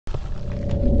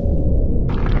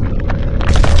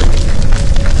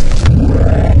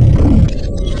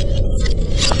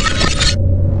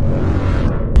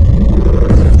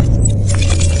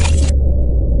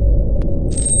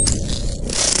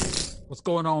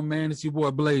going on, man? It's your boy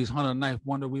Blaze, Hunter Knife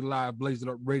Wonder. We live, Blaze It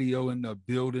Up Radio in the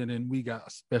building, and we got a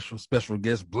special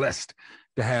guest. Blessed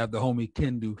to have the homie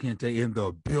Kindu Kinte in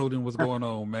the building. What's going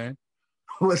on, man?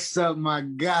 What's up, my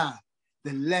guy?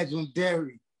 The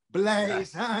legendary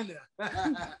Blaze Hunter.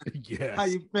 Yes. How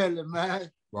you feeling,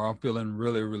 man? Well, I'm feeling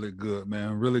really good,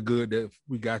 man. Really good that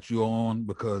we got you on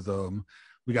because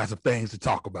we got some things to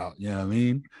talk about. You know what I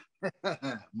mean?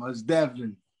 Most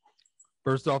definitely.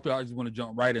 First off, I just want to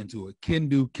jump right into it.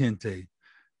 Kindu Kinte.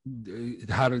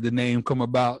 How did the name come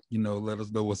about? You know, let us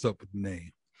know what's up with the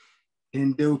name.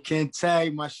 Kindu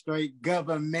Kinte, my straight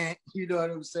government. You know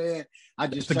what I'm saying? I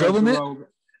just the government.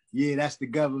 Yeah, that's the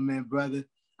government, brother.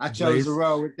 I chose to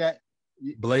roll with that.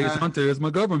 Blaze Hunter is my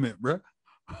government, bro.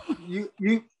 You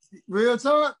real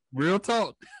talk? Real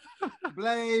talk.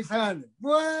 Blaze Hunter.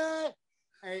 What?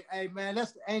 Hey, man,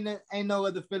 that's ain't no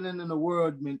other feeling in the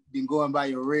world than going by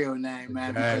your real name,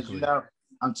 man. Exactly. Because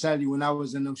I'm telling you, when I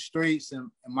was in them streets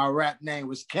and my rap name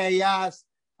was Chaos.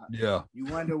 Yeah. You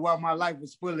wonder why my life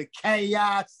was full of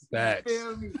chaos. Facts. You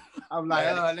feel me? I'm like,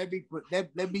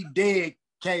 let me dig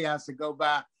chaos to go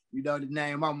by. You know the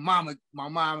name. My mom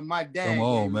and my dad. Come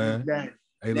on, man.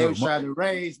 Hey, they were trying to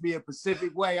raise me a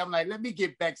specific way. I'm like, let me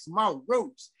get back some more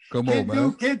roots. Come on,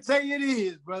 man. Can't tell you it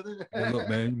is, brother. Hey, look,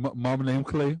 man. Mama named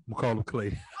Clay. I'm gonna call him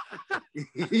Clay.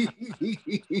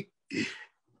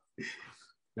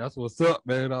 That's what's up,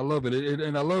 man. I love it,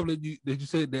 and I love that you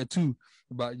said that too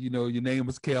about your name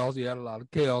was chaos. You had a lot of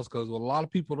chaos because a lot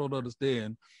of people don't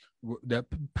understand that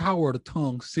power of the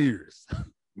tongue serious.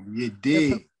 You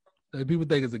did. People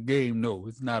think it's a game. No,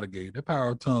 it's not a game. The power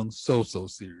of tongue so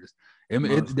serious.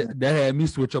 That had me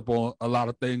switch up on a lot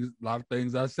of things.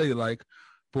 I say, like,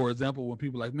 for example, when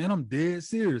people are like, man, I'm dead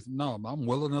serious. No, I'm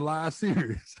willing to lie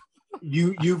serious.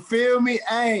 You feel me?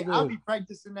 Hey, I'll be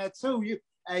practicing that too. You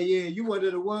one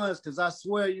of the ones, because I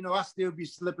swear, I still be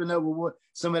slipping up with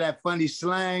some of that funny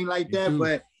slang like that,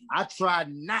 but I try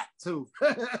not to.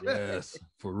 Yes,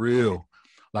 for real.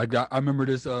 Like I remember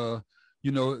this. There's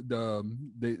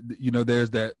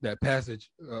that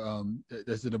passage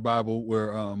that's in the Bible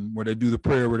where they do the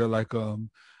prayer where they're like,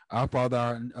 our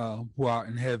Father who art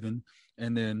in heaven.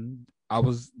 And then I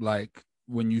was like,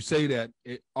 when you say that,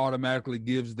 it automatically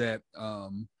gives that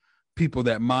people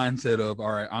that mindset of,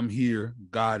 all right, I'm here,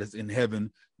 God is in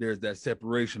heaven. There's that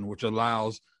separation, which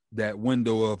allows that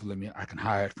window of, I can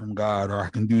hide from God, or I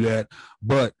can do that.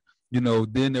 But,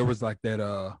 then there was like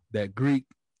that Greek,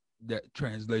 that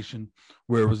translation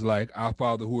where it was like, our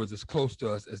Father who is as close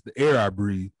to us as the air I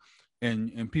breathe.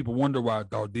 And people wonder why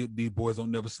these boys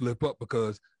don't never slip up,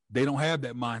 because they don't have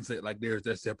that mindset. Like, there's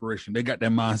that separation. They got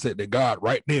that mindset that God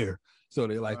right there. So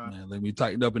they're like, man, let me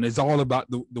tighten up. And it's all about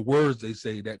the words they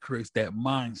say that creates that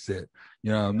mindset.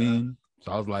 You know what I mean?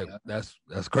 So I was like, that's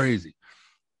crazy.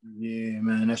 Yeah,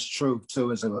 man, that's true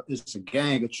too. It's a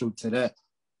gang of truth to that.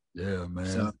 Yeah,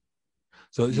 man.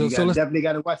 So definitely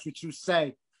got to watch what you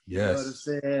say. Yes, you know what I'm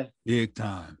saying? Big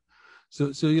time.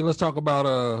 So let's talk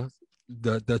about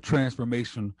the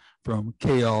transformation from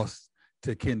chaos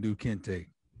to Kindu Kinte.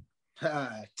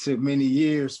 Took many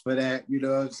years for that, you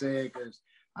know what I'm saying? Because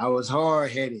I was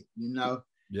hard-headed,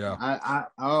 Yeah. I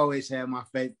always had my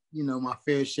faith, my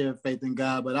fair share of faith in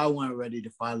God, but I wasn't ready to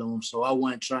follow him. So I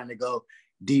wasn't trying to go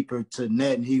deeper to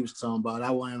nothing he was talking about.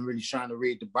 I wasn't really trying to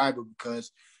read the Bible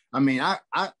because, I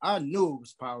knew it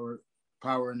was power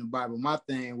in the Bible. My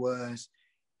thing was,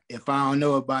 if I don't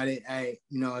know about it, I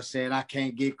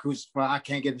can't get crucified. I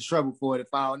can't get in trouble for it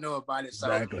if I don't know about it. So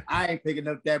exactly. I ain't picking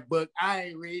up that book. I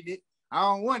ain't reading it. I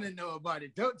don't want to know about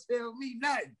it. Don't tell me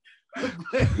nothing.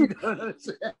 You know what I'm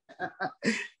saying?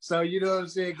 So you know what I'm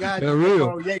saying? God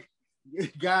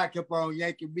kept on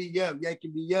yanking me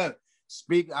up.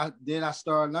 Then I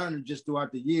started learning just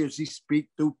throughout the years. He speak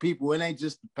through people. It ain't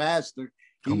just the pastor.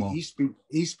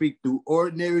 He speak through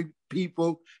ordinary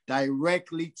people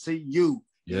directly to you.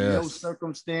 Yes. Your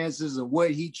circumstances and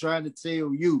what he trying to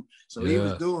tell you. So he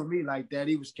was doing me like that.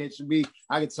 He was catching me.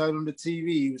 I could turn on the TV.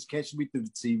 He was catching me through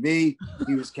the TV.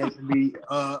 He was catching me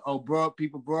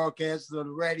people broadcasting on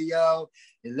the radio.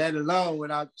 And let alone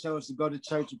when I chose to go to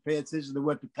church and pay attention to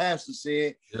what the pastor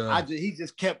said. Yeah. He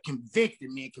just kept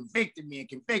convicting me.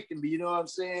 You know what I'm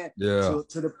saying? Yeah.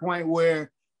 To the point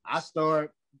where I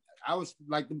was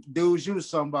like the dudes you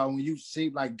was talking about when you see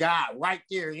like God right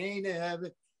there. He ain't in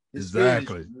heaven.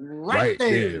 Exactly. Right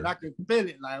there. And I can feel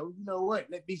it. Like, you know what?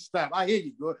 Let me stop. I hear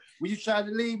you, bro. When you try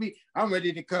to leave me, I'm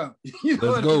ready to come. You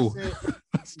know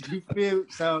Let's go. You feel?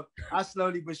 So I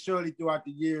slowly but surely throughout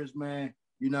the years, man,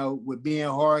 with being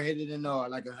hard-headed and all,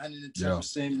 like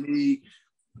 110% me,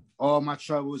 all my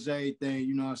troubles, everything,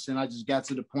 you know what I'm saying? I just got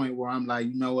to the point where I'm like,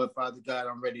 you know what, Father God,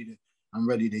 I'm ready I'm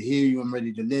ready to hear you. I'm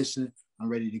ready to listen. I'm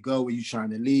ready to go. Where you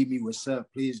trying to lead me? What's up?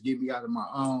 Please get me out of my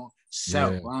own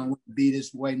self. I don't want to be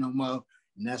this way no more.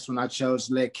 And that's when I chose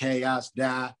to let chaos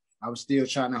die. I was still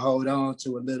trying to hold on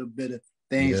to a little bit of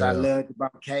things I loved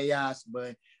about chaos,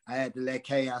 but I had to let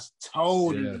chaos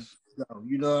totally go.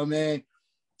 You know what I mean?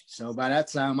 So by that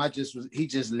time, he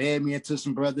just led me into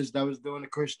some brothers that was doing the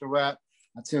Christian rap.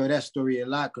 I tell that story a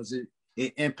lot because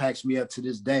it impacts me up to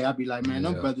this day. I'll be like, man,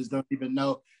 them brothers don't even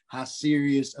know how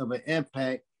serious of an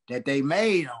impact that they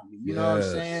made on me. You know what I'm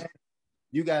saying?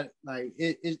 You got like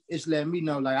it's letting me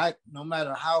know, like, no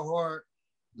matter how hard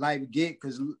life get,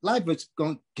 because life is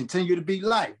gonna continue to be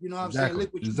life. You know what I'm saying?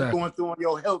 Look what you're going through on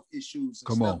your health issues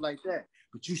and stuff like that.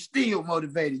 But you still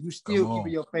motivated. You still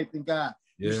keeping your faith in God.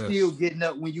 You still getting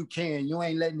up when you can. You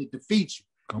ain't letting it defeat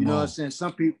you. You know what I'm saying?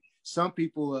 Some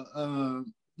people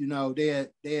you know,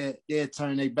 they'll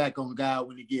turn their back on God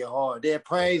when it get hard. They're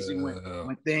praising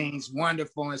when things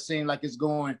wonderful and seem like it's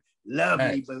going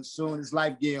lovely, but as soon as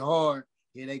life get hard,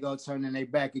 here they go turning their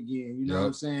back again. You know what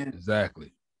I'm saying?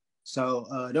 Exactly. So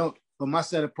but my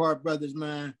set apart brothers,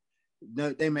 man,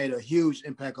 they made a huge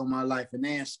impact on my life, and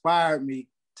they inspired me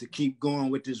to keep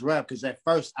going with this rap. Because at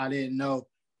first I didn't know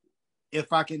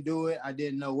if I can do it. I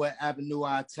didn't know what avenue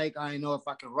I'd take. I didn't know if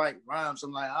I can write rhymes.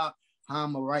 I'm like, how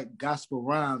I'm gonna write gospel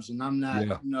rhymes, and I'm not,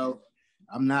 you know,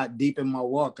 I'm not deep in my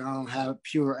walk. I don't have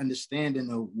pure understanding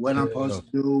of what I'm supposed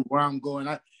to do, where I'm going.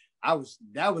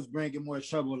 That was bringing more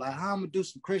trouble. Like, how I'm gonna do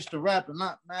some Christian rap and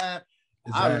not, man.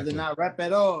 I'd rather not rap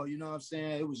at all. You know what I'm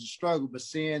saying? It was a struggle, but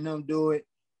seeing them do it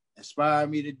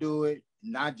inspired me to do it.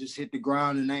 And I just hit the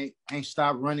ground and ain't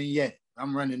stopped running yet.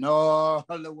 I'm running all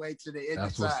the way to the end.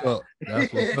 That's what's up.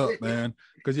 That's what's up, man.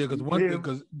 Because one thing,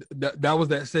 because that was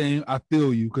that same. I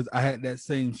feel you, because I had that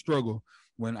same struggle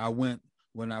when I went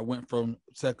from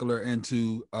secular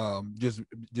into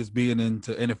just being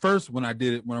into. And at first, when I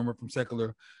did it, when I went from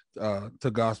secular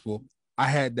to gospel, I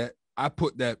had that. I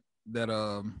put that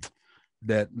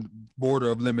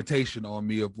border of limitation on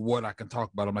me of what I can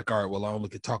talk about. I'm like, all right, well, I only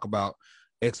can talk about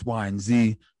X, Y, and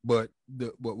Z. But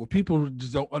what people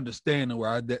just don't understand, and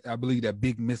where I believe that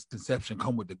big misconception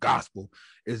come with the gospel,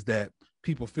 is that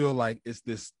people feel like it's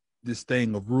this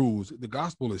thing of rules. The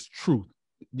gospel is truth.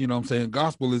 You know what I'm saying?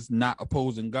 Gospel is not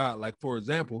opposing God. Like, for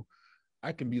example,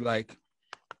 I can be like,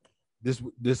 this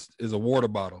is a water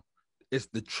bottle. It's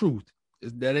the truth.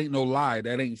 That ain't no lie.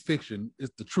 That ain't fiction.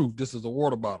 It's the truth. This is a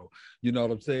water bottle. You know what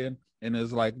I'm saying? And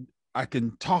it's like, I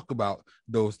can talk about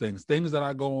those things that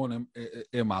I go on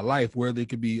in my life, where they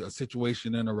could be a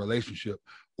situation in a relationship,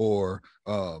 or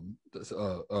a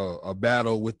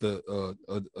battle with a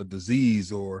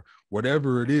disease, or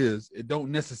whatever it is. It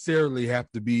don't necessarily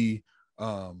have to be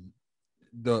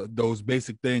those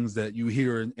basic things that you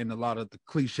hear in a lot of the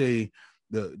cliche,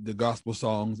 the gospel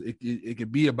songs. It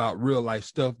could be about real life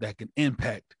stuff that can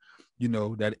impact,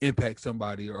 that impact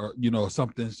somebody, or,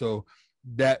 something. So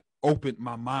that opened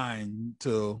my mind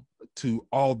to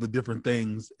all the different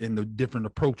things and the different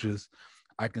approaches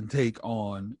I can take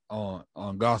on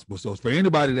gospel. So for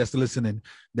anybody that's listening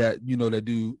that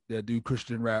that do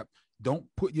Christian rap, don't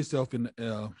put yourself in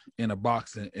a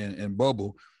box and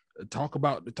bubble. Talk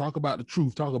about the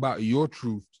truth. Talk about your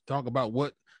truth. Talk about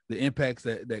what the impacts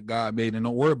that God made, and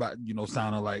don't worry about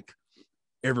sounding like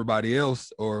everybody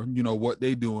else, or what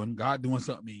they doing. God doing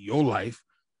something in your life.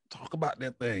 Talk about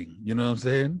that thing. You know what I'm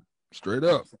saying? Straight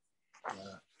up.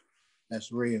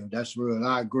 That's real. That's real.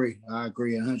 I agree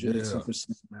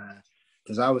 110%, man.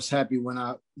 Because I was happy when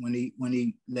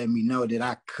he let me know that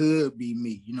I could be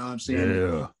me. You know what I'm saying?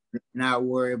 Yeah. Not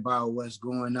worry about what's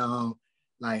going on,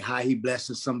 like how he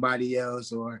blesses somebody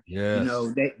else, or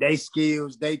they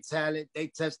skills, they talent, they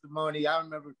testimony. I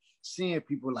remember seeing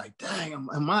people like, dang,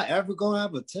 am I ever gonna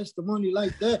have a testimony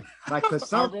like that? Like, cause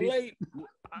some people,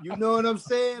 you know what I'm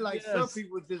saying? Like, some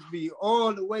people just be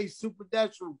all the way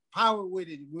supernatural power with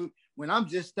it. When I'm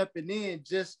just stepping in,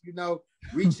 just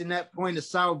reaching that point of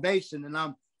salvation, and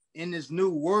I'm in this new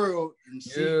world and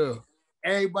see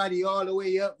everybody all the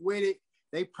way up with it.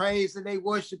 They praise and they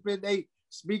worship it. They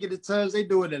speaking the tongues. They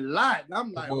do it a lot. And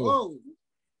I'm like, whoa,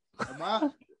 am I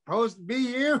supposed to be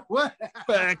here? What?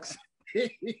 Facts.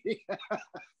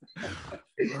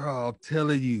 Bro, I'm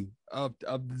telling you, I'm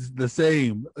the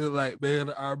same. Like,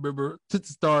 man, I remember to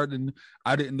start, and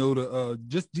I didn't know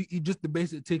just the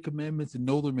basic 10 commandments and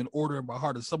know them in order in my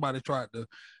heart. And somebody tried to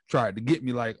get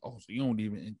me like, oh, so you don't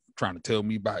even trying to tell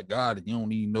me about God, and you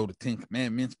don't even know the 10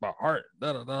 commandments by heart.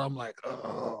 I'm like,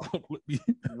 oh, all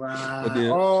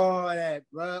that,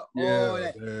 bro. All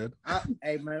that. Man.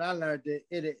 Hey, man, I learned that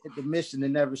the mission to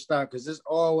never stop, because there's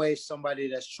always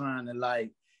somebody that's trying to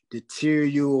like deter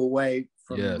you away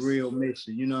from the real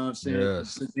mission. You know what I'm saying?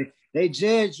 Yes. They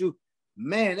judge you.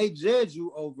 Man, they judge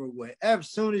you over whatever. As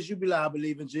soon as you be like, I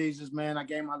believe in Jesus, man, I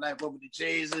gave my life over to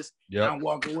Jesus. Yep. I'm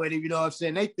walking with him. You know what I'm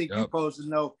saying? They think you're supposed to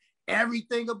know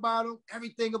everything about him,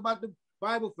 everything about the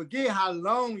Bible. Forget how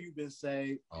long you've been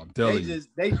saved. I'm telling you.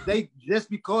 They just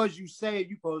because you say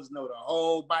you're supposed to know the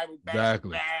whole Bible back to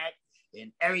back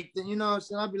and everything. You know what I'm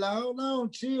saying? I'll be like, hold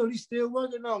on, chill. He's still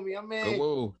working on me. I mean,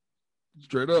 whoa.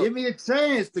 Straight up. Give me a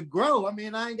chance to grow. I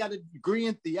mean, I ain't got a degree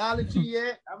in theology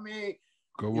yet. I mean,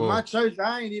 in my church,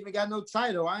 I ain't even got no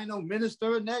title. I ain't no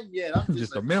minister or nothing yet. I'm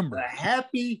just a member. A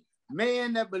happy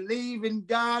man that believe in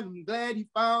God. I'm glad he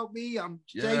found me. I'm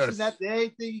chasing after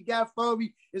everything he got for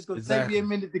me. It's going to take me a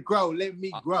minute to grow. Let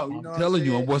me grow. You know I'm telling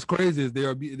you, and what's crazy is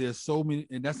there's so many,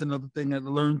 and that's another thing that I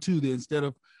learned too, that instead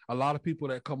of a lot of people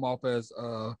that come off as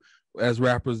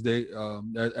rappers, they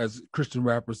as Christian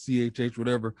rappers, CHH,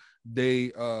 whatever,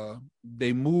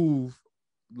 they move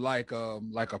like a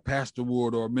pastor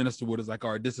would or a minister would. Is like,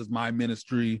 all right, this is my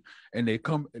ministry, and they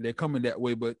come in that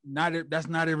way, but that's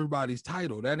not everybody's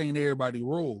title. That ain't everybody's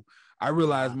role. I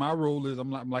realize my role is I'm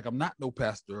not no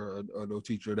pastor or no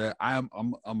teacher. That I'm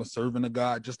a servant of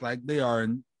God, just like they are,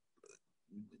 and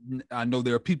I know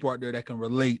there are people out there that can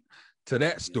relate to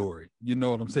that story. You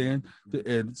know what I'm saying?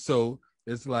 And so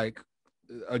it's like,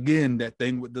 again, that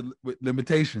thing with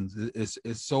limitations is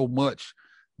so much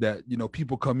that, you know,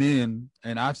 people come in,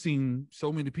 and I've seen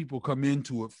so many people come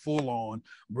into it full on,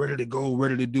 ready to go,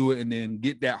 ready to do it, and then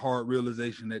get that hard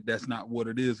realization that that's not what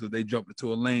it is, because they jumped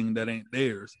into a lane that ain't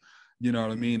theirs. You know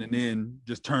what I mean? And then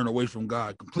just turn away from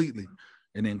God completely,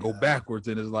 and then go backwards.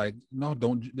 And it's like, no,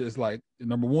 don't. It's like,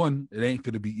 number one, it ain't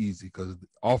gonna be easy, because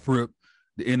off rip,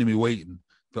 the enemy waiting.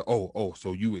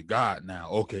 So you with God now?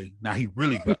 Okay, now he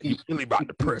really about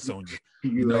to press on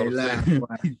you. You know what I'm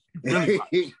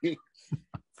saying?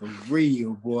 For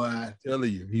real, boy. I'm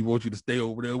telling you, he wants you to stay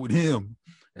over there with him.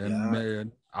 And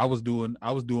man, I was doing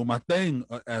my thing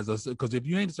because if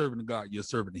you ain't serving to God, you're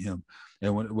serving to him.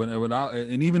 And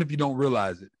and even if you don't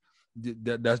realize it,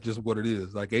 that's just what it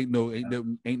is. Like ain't no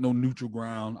neutral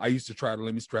ground. I used to try to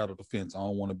let me straddle the fence. I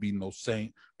don't want to be no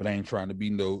saint, but I ain't trying to be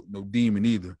no demon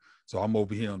either. So I'm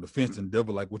over here on the fence, and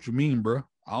devil like, what you mean, bro?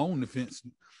 I own the fence.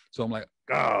 So I'm like,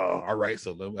 all right.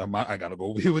 So I gotta go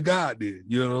over here with God then.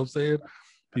 You know what I'm saying?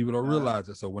 People don't realize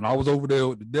it. So when I was over there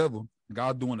with the devil,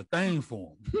 God doing a thing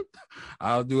for him.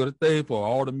 I was doing a thing for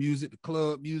all the music, the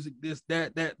club music, this,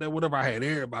 that, whatever. I had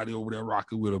everybody over there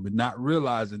rocking with him and not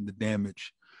realizing the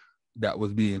damage that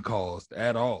was being caused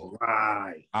at all.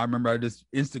 Right. I remember this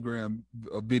Instagram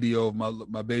video of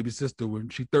my baby sister when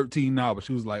she's 13 now, but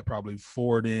she was like probably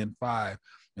 4 then 5.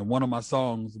 And one of my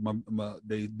songs,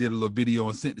 they did a little video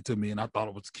and sent it to me, and I thought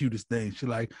it was the cutest thing. She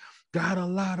like, got a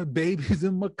lot of babies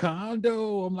in my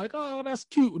condo. I'm like, oh, that's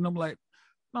cute. And I'm like,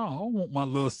 no, I don't want my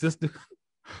little sister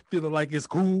feeling like it's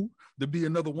cool to be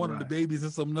another one of the babies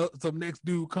in some next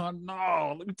dude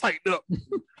No, let me tighten up.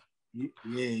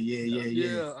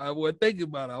 Yeah. I wasn't thinking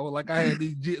about it. I was like, I had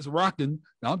these jits rocking.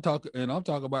 I'm talking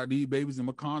about these babies in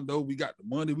my condo. We got the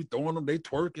money, we throwing them, they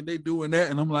twerking, they doing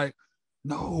that. And I'm like,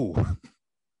 no.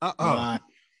 Right.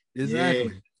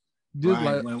 Exactly. Yeah. Just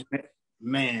right.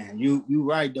 Man, you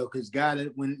right though, because God,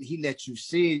 when he let you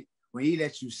see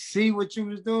what you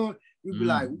was doing, you be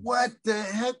like, what the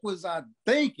heck was I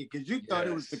thinking? Because you thought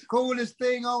it was the coolest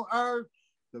thing on earth,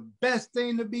 the best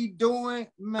thing to be doing.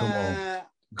 Man,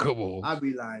 come on.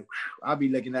 I be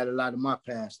looking at a lot of my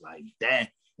past like that.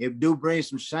 If do bring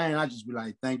some shame, I just be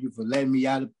like, thank you for letting me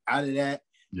out of that.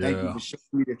 Yeah. Thank you for showing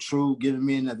me the truth, giving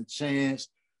me another chance.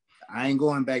 I ain't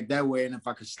going back that way. And if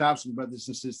I could stop some brothers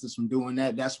and sisters from doing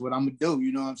that, that's what I'm going to do.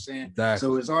 You know what I'm saying? Exactly.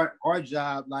 So it's our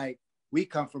job. Like, we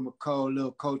come from a cold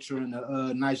little culture and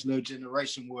a nice little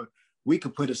generation where we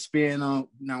could put a spin on.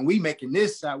 Now we making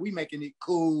this side. We making it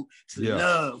cool to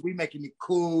love. We making it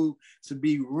cool to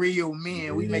be real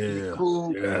men. We making it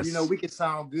cool. Yes. You know, we can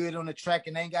sound good on the track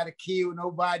and ain't got to kill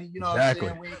nobody. You know what I'm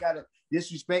saying? We ain't got to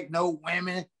disrespect no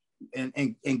women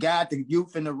and guide the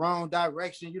youth in the wrong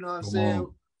direction. You know what I'm saying?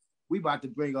 We about to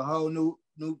bring a whole new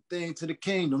thing to the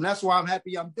kingdom. That's why I'm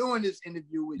happy I'm doing this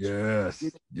interview with you. Yes.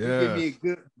 You give me a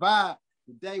good vibe.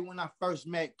 The day when I first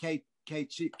met K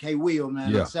Will,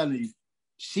 man, I'm telling you,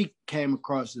 she came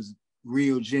across as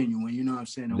real genuine. You know what I'm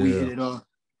saying? And we hit it off.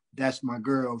 That's my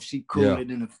girl. She cooler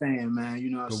than a fan, man.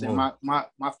 You know what I'm saying?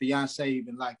 My fiance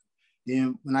even like her.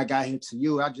 Then when I got here to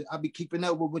you, I be keeping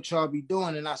up with what y'all be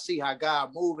doing, and I see how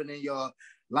God moving in your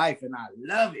life, and I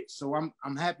love it. So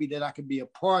I'm happy that I can be a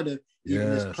part of even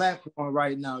this platform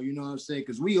right now. You know what I'm saying?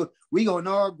 Because we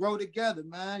gonna all grow together,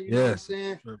 man. You know what I'm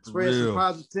saying? Spread some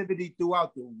positivity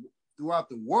throughout throughout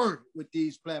the world with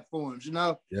these platforms, you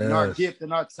know, and our Yes. gift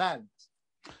and our talents.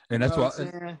 And You that's know why, what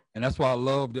I'm saying? and that's why I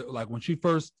loved it. Like when she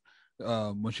first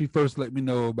let me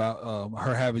know about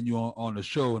her having you on the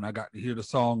show, and I got to hear the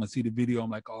song and see the video, I'm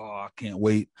like, oh, I can't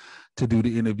wait to do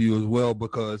the interview as well,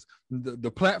 because the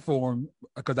platform,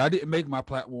 because I didn't make my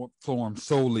platform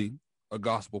solely a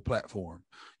gospel platform.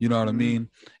 You know what I mean?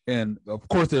 And of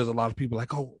course, there's a lot of people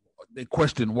like, oh, they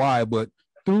question why, but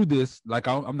through this, like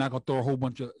I'm not gonna throw a whole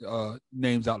bunch of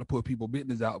names out to put people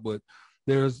business out, but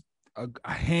there's a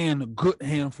good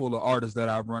handful of artists that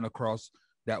I've run across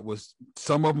that was,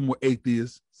 some of them were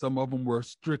atheists, some of them were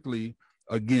strictly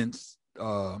against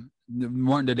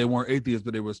weren't that they weren't atheists,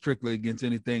 but they were strictly against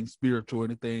anything spiritual,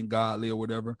 anything godly or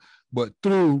whatever. But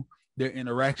through their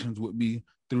interactions with me,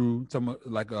 through some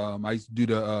like I used to do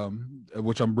the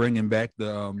which I'm bringing back,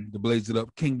 the Blaze It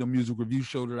Up Kingdom music review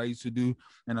show that I used to do,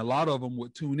 and a lot of them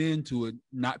would tune into it,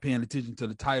 not paying attention to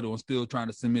the title and still trying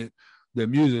to submit their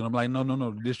music. And I'm like,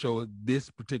 no, this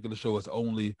particular show is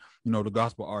only, you know, the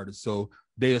gospel artists. So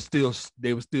they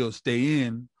would still stay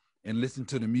in and listen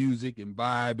to the music and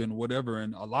vibe and whatever.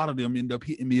 And a lot of them end up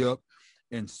hitting me up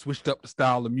and switched up the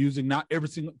style of music. Not every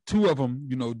single, two of them,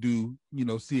 you know, do, you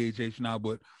know, CHH now,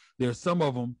 but there's some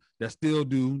of them that still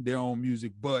do their own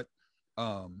music, but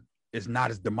it's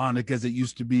not as demonic as it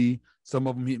used to be. Some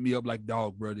of them hit me up like,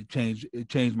 dog, bro, it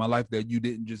changed my life that you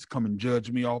didn't just come and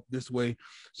judge me off this way.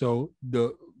 So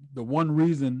the one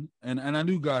reason, and I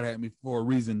knew God had me for a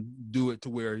reason, do it to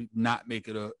where not make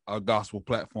it a gospel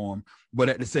platform, but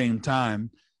at the same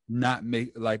time, not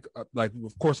make like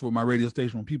of course with my radio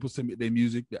station, when people submit their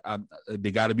music,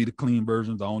 they got to be the clean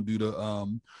versions. I don't do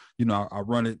the you know, I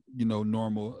run it, you know,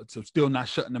 normal, so still not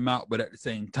shutting them out, but at the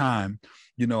same time,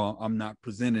 you know, I'm not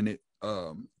presenting it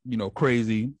you know,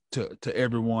 crazy to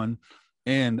everyone.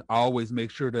 And I always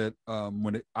make sure that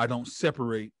I don't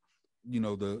separate, you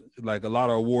know, the, like a lot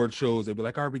of award shows, they'll be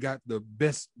like, all right, we got the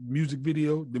best music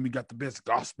video, then we got the best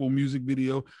gospel music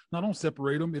video. Now don't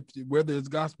separate them, if whether it's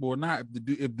gospel or not.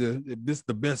 If this is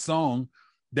the best song,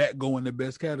 that go in the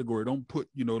best category. Don't put,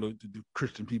 you know, the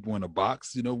Christian people in a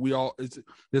box. You know,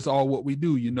 it's all what we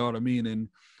do, you know what I mean? And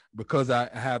because I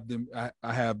have them,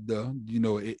 I have the, you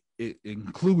know, it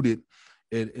included,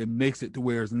 it makes it to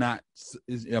where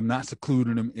I'm not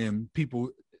secluding them, and people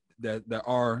that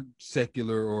are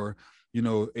secular or, you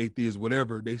know, atheists,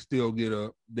 whatever, they still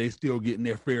getting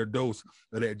their fair dose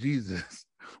of that Jesus,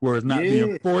 where it's not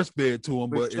being force fed to them,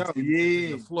 but it's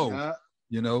in the flow,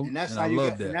 you know. And that's and how I you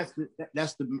love get, and that.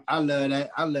 that's the I love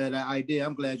that idea.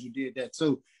 I'm glad you did that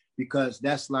too, because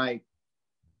that's like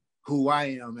who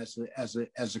I am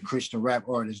as a Christian rap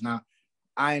artist. Now,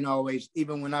 I ain't always,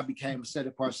 even when I became a set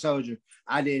apart soldier,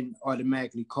 I didn't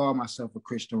automatically call myself a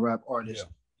Christian rap artist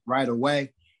right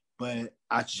away. But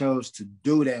I chose to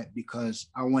do that because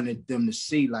I wanted them to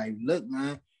see, like, look,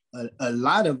 man, a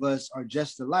lot of us are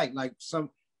just alike. Like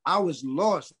I was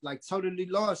lost, like totally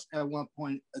lost at one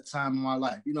point in time in my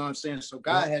life. You know what I'm saying? So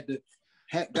God had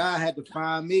to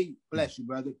find me. Bless you,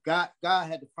 brother. God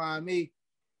had to find me.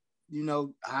 You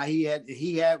know, how he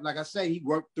had, like I say, he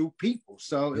worked through people.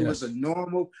 So it was a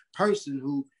normal person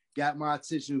who got my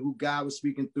attention, who God was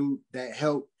speaking through, that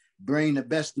helped bring the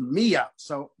best of me out.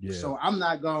 So I'm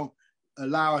not going to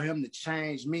allow him to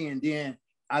change me. And then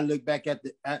I look back at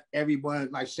everyone,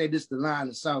 like, say this the line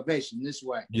of salvation this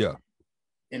way. Yeah.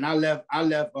 And I left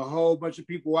a whole bunch of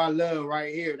people I love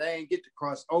right here. They ain't get to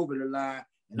cross over the line.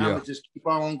 And I'm going to just keep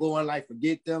on going, like,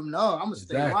 forget them. No, I'm going to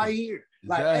stay right here.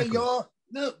 Like, hey, y'all,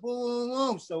 look, boom, boom,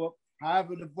 boom. So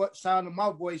however the sound of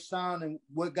my voice sound and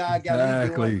what God got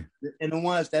me doing, and the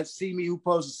ones that see me, who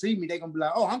supposed to see me, they gonna be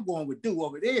like, oh, I'm going with Du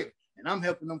over there. And I'm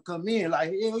helping them come in.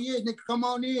 Like, hell yeah, nigga, come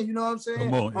on in. You know what I'm saying?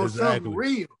 Come on something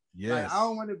real. Yes. Like, I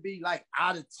don't want to be like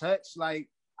out of touch. Like,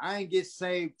 I ain't get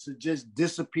saved to just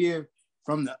disappear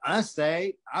from the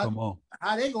unsaved. Come on.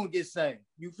 How they gonna get saved?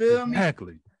 You feel me?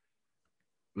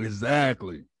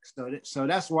 Exactly. So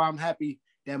that's why I'm happy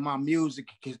that my music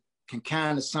can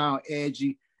kind of sound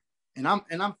edgy, and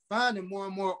I'm finding more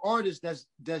and more artists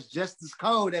that's just as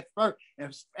cold. At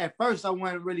first I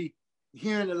wasn't really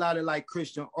hearing a lot of like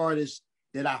Christian artists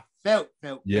that I felt.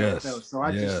 So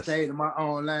I just stayed in my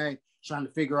own lane, trying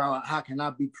to figure out how can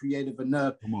I be creative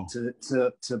enough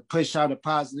to push out a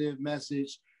positive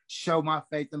message, show my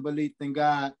faith and belief in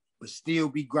God, but still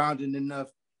be grounded enough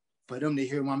for them to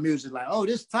hear my music like, oh,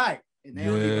 this tight, and they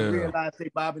don't even realize they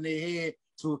bobbing their head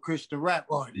to a Christian rap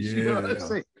artist. You know what I'm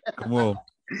saying? Come on.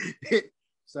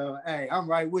 So, hey, I'm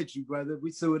right with you, brother.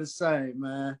 We two are the same,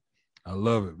 man. I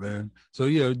love it, man. So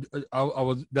yeah, that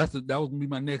was gonna be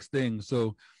my next thing.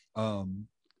 So I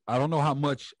don't know how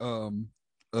much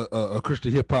a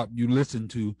Christian hip hop you listen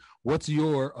to. What's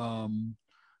your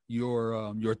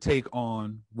take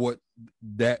on what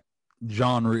that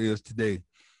genre is today?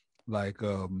 Like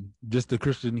just the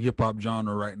Christian hip hop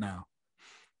genre right now.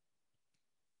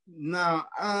 Now,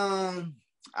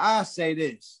 I'll say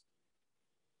this.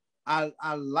 I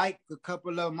like a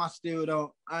couple of them. I still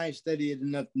don't. I ain't studied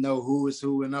enough to know who is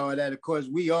who and all that. Of course,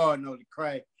 we all know the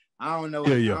Craig. I don't know.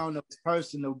 Yeah. I don't know his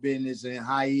personal business and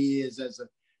how he is as a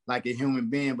human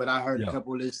being. But I heard a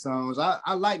couple of his songs.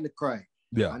 I like Lecrae.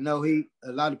 Yeah. I know a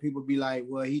lot of people be like,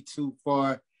 well, he too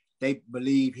far. They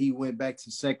believe he went back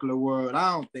to secular world.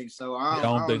 I don't think so. I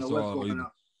don't think know so what's going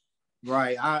on.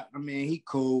 Right. I mean, he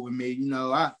cool with me. You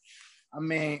know, I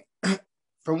mean,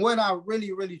 from what I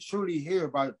really, really, truly hear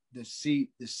about the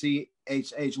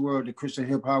CHH world, the Christian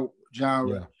hip hop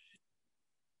genre,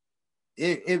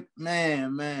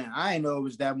 man, I didn't know it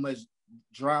was that much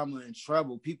drama and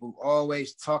trouble. People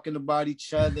always talking about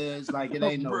each other. It's like it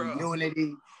ain't no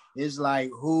unity. It's like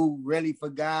who really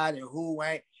forgot and who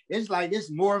ain't. It's like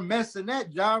it's more mess in that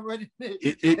genre than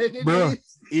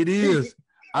it is.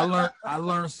 I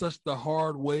learned such the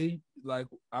hard way. Like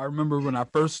I remember when I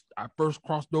first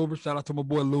crossed over. Shout out to my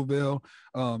boy Lou Bell.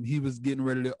 He was getting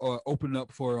ready to open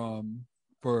up for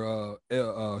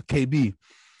KB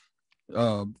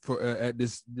for at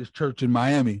this church in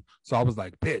Miami. So I was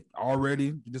like, "Bet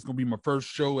already, this gonna be my first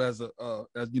show as a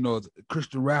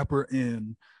Christian rapper."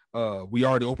 And we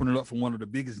already opened it up for one of the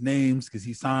biggest names because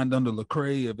he signed under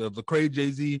Lecrae. If Lecrae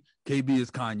Jay-Z, KB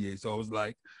is Kanye. So I was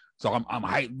like. So I'm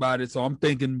hyped about it. So I'm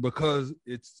thinking because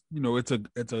it's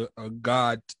a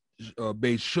God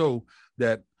based show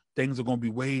that things are going to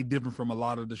be way different from a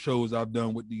lot of the shows I've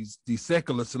done with these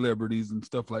secular celebrities and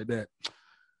stuff like that.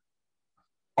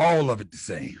 All of it the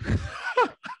same.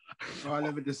 All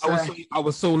of it the same. I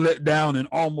was so let down and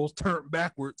almost turned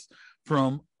backwards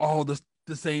from all the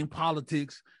same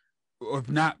politics, if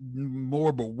not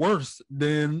more but worse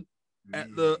than at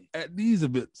these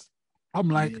events. I'm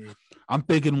like, I'm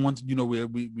thinking once we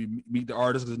meet the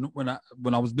artists, because when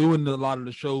I was doing a lot of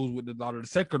the shows with a lot of the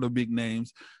secular big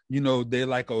names, they're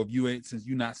like, oh, if you ain't, since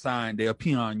you're not signed, they'll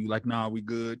peon you like, nah, we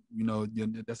good,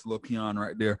 that's a little peon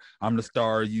right there. I'm the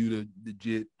star, you the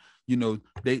jit,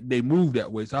 they move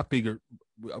that way. So I figured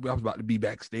I was about to be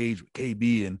backstage with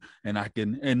KB and I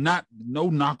can, and not no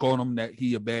knock on him that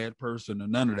he a bad person or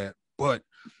none of that, but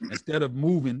instead of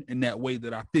moving in that way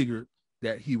that I figured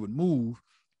that he would move.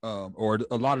 Or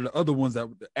a lot of the other ones the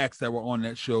acts that were on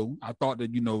that show, I thought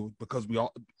that because we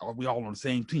all on the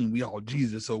same team, we all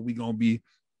Jesus, so we gonna be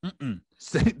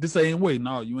the same way.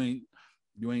 No, you ain't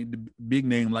the big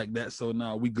name like that. So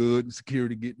now we good.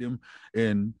 Security get them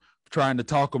and trying to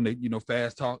talk them. They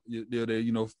fast talk.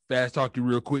 They fast talk you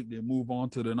real quick. Then move on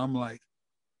to the. And I'm like,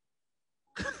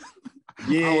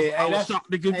 I was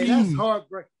shocked and confused. That's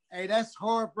heartbreaking. Hey, that's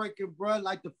heartbreaking, bro.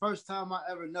 Like the first time I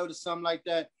ever noticed something like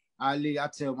that. I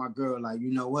tell my girl, like,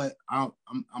 you know what? I'm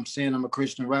saying I'm a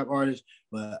Christian rap artist,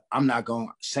 but I'm not going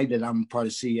to say that I'm part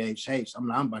of CHH.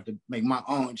 I'm about to make my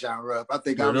own genre up. I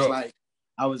think I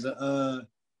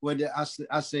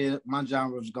said my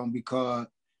genre was going to be called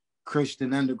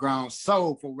Christian underground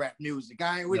soulful rap music.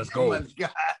 I ain't with them other guys.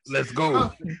 Let's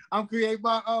go. I'm creating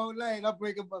my own lane. I'm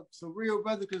bringing up some real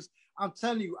brothers because I'm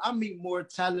telling you, I meet more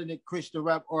talented Christian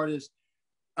rap artists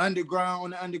on the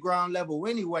underground level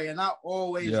anyway, and I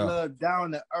always love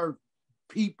down to earth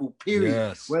people, period.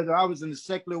 Yes. Whether I was in the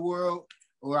secular world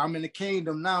or I'm in the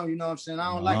kingdom now, you know what I'm saying? I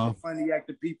don't like the funny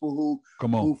acting people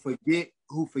who forget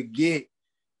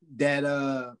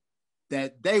that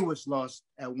that they was lost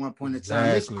at one point in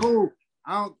time. It's cool.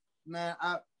 I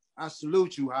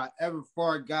salute you however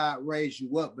far God raised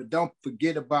you up, but don't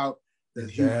forget about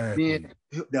being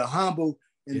the humble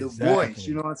and the voice,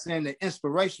 you know what I'm saying? The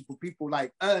inspiration for people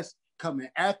like us coming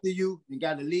after you and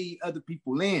got to lead other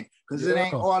people in, because it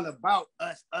ain't all about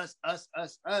us.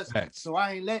 So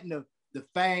I ain't letting the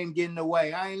fame get in the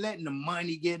way. I ain't letting the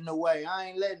money get in the way. I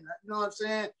ain't letting, you know what I'm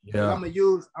saying? Yeah. I'm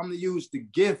gonna use the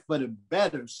gift for the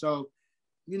better. So,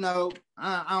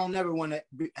 I don't never want to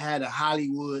have a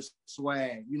Hollywood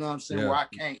swag, you know what I'm saying? Where I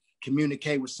can't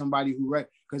communicate with somebody who,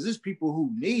 because there's people who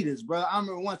need us, bro. I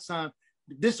remember one time.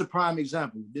 This is a prime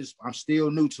example. I'm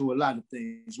still new to a lot of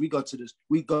things. We go to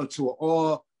an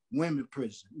all women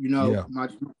prison. My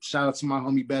shout out to my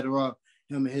homie Better Off,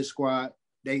 him and his squad.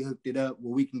 They hooked it up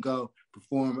where we can go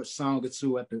perform a song or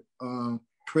two at the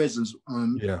prisons.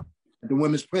 At the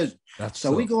women's prison.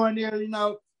 We go in there.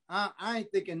 I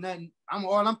ain't thinking nothing.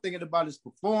 All I'm thinking about is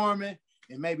performing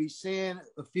and maybe saying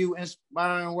a few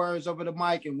inspiring words over the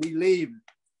mic, and we leaving.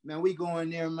 Man, we go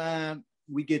in there, man.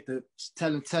 we get to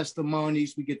telling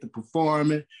testimonies, we get to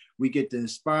performing, we get to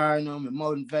inspiring them and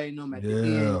motivating them. At the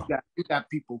end, you got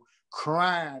people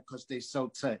crying because they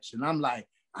so touched. And I'm like,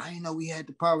 I didn't know we had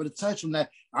the power to touch them. That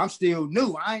I'm still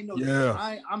new. I ain't know.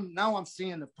 I'm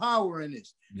seeing the power in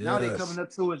this. Yes. Now they coming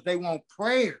up to us. They want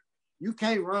prayer. You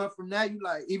can't run from that. You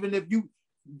like, even if you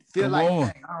feel like,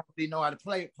 hey, I don't really know how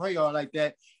to pray all like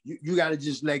that. You got to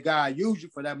just let God use you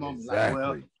for that moment. Exactly.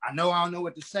 Like, well, I don't know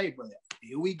what to say, but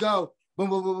here we go. Boom,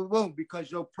 boom, boom, boom, boom.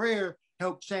 Because your prayer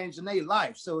helped change in their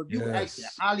life. So if you act in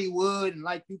Hollywood and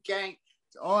like you can't,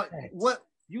 or what,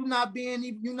 you're not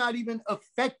even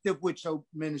effective with your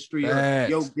ministry or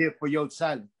your gift or your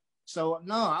talent. So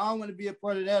no, I don't want to be a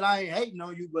part of that. I ain't hating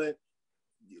on you, but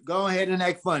go ahead and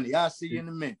act funny. I'll see you in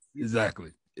a minute.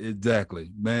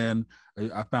 Exactly, man.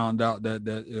 I found out that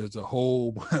there's a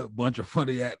whole bunch of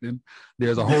funny acting.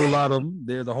 There's a whole lot of them.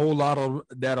 There's a whole lot of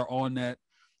that are on that.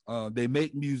 They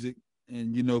make music,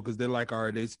 and because they're like, all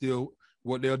right, they still,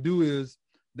 what they'll do is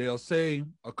they'll say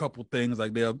a couple things,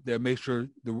 like they'll make sure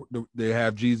they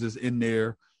have Jesus in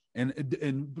there,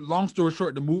 and long story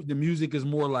short, the music is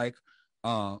more like,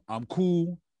 I'm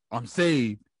cool, I'm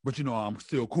saved, but I'm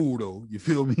still cool though. You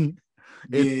feel me?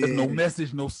 There's no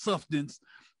message, no substance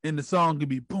in the song. Could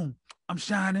be boom, I'm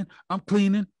shining, I'm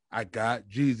cleaning, I got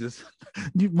Jesus,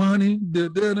 you money,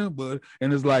 but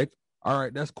and it's like, all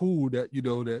right, that's cool. That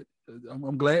that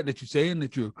I'm glad that you're saying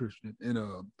that you're a Christian,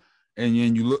 and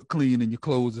you look clean and your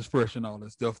clothes is fresh and all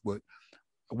that stuff. But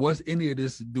what's any of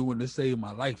this doing to save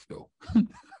my life though?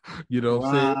 What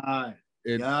I'm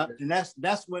saying? And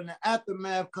that's when the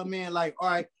aftermath come in. Like, all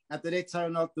right, after they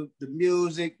turn off the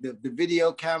music, the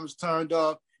video cameras turned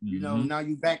off, now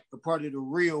you back a part of the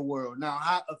real world. Now,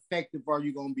 how effective are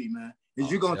you gonna be, man?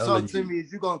 Is you gonna talk to me?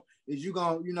 Is you gonna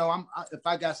if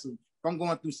I'm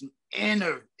going through some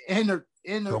inner issues,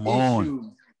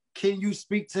 can you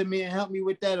speak to me and help me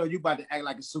with that? Or you about to act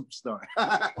like a superstar?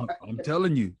 I'm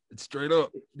telling you, it's straight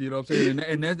up. You know what I'm saying?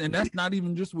 And that's not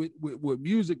even just with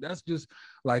music. That's just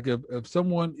like if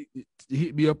someone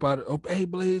hit me up hey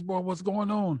Blaze, boy, what's going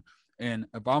on? And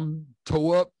if I'm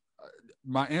toe up,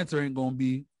 my answer ain't gonna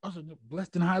be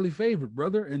blessed and highly favored,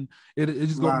 brother. And it's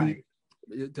just gonna be,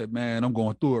 man, I'm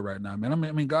going through it right now, man.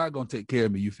 I mean, God gonna take care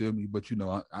of me. You feel me? But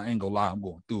I ain't gonna lie, I'm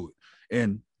going through it.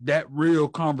 And that real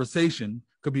conversation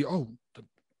could be, I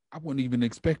wouldn't even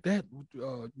expect that.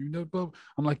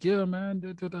 I'm like, yeah, man,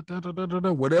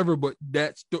 whatever. But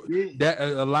that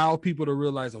allow people to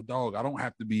realize, oh, dog, I don't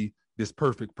have to be this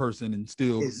perfect person and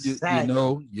still,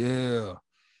 yeah.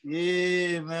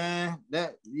 Yeah, man.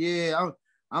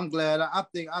 I'm glad. I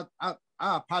think I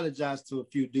apologize to a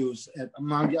few dudes.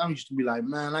 I used to be like,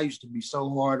 man, I used to be so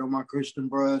hard on my Christian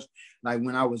bros. Like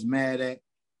when I was mad at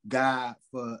God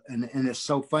and it's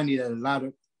so funny that a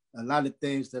lot of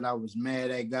things that I was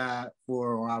mad at God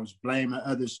for, or I was blaming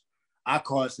others, I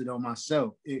caused it on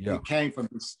myself. It came from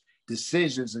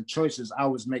decisions and choices I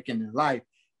was making in life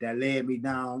that led me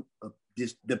down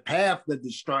the path of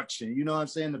destruction. You know what I'm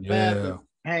saying? The path of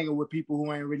hanging with people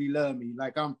who ain't really love me.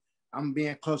 Like I'm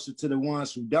being closer to the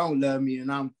ones who don't love me,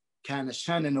 and I'm kind of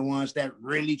shunning the ones that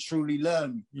really truly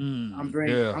love me. I'm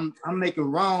making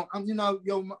wrong.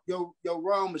 Your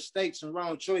wrong mistakes and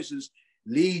wrong choices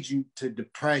lead you to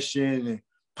depression and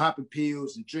popping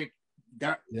pills and drink.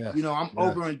 I'm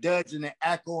overindulging in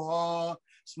alcohol,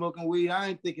 smoking weed. I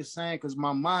ain't thinking same because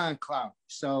my mind cloudy.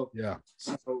 So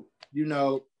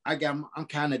I'm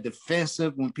kind of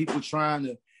defensive when people trying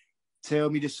to tell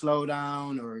me to slow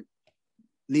down or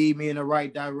lead me in the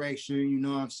right direction. You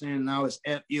know what I'm saying? Now it's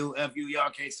F you,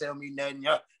 y'all can't tell me nothing.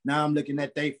 Now I'm looking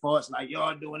at they faults like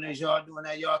y'all doing this, y'all doing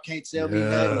that, y'all can't tell me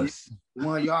nothing.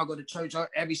 When y'all go to church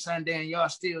every Sunday and y'all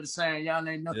still the same, y'all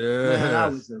ain't nothing. Man, I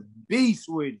was a beast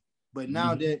with it. But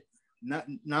now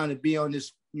now to be on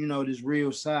this, this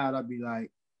real side, I'll be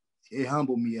like, it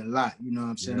humbled me a lot. You know what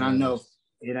I'm saying? I know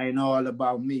it ain't all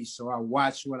about me. So I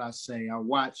watch what I say. I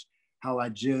watch how I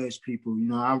judge people.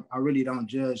 I really don't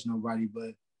judge nobody,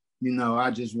 but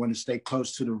I just want to stay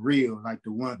close to the real, like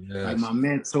the one, like my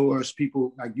mentors,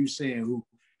 people like you saying,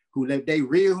 who they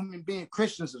real human beings.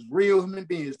 Christians is real human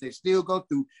beings. They still go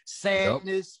through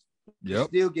sadness. They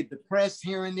still get depressed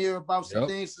here and there about some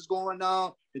things that's going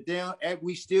on. But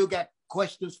we still got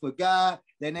questions for God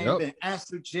that ain't been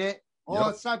answered yet.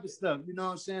 All type of stuff, you know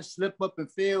what I'm saying? Slip up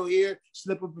and fail here,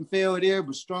 slip up and fail there,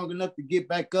 but strong enough to get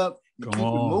back up and keep it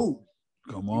moving.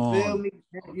 Come on. You feel me?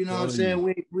 You know what I'm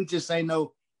saying? We just ain't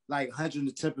no like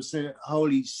 110%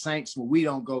 holy saints where we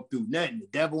don't go through nothing. The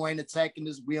devil ain't attacking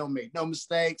us. We don't make no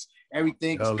mistakes.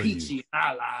 Everything is peachy in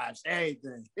our lives.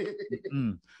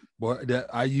 Everything. Boy, that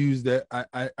I use that.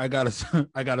 I got a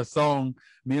I got a song.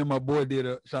 Me and my boy did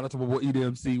a shout out to my boy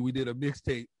EDMC. We did a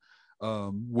mixtape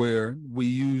where we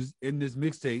used in this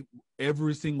mixtape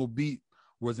every single beat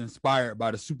was inspired by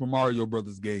the Super Mario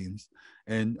Brothers games.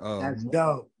 And that's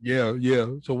dope. Yeah.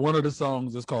 So one of the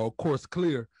songs is called Course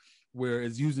Clear, where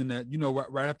it's using that, you know,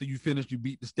 right after you finish, you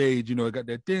beat the stage, you know, it got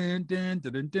that dun, dun,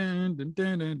 dun, dun, dun, dun,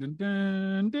 dun, dun,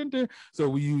 dun, dun, dun. So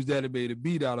we used that and made a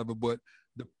beat out of it. But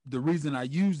the reason I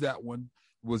used that one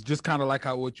was just kind of like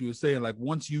how what you were saying, like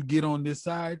once you get on this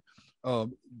side,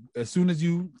 as soon as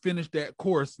you finish that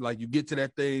course, like you get to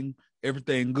that thing,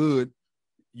 everything good,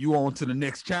 you on to the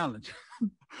next challenge.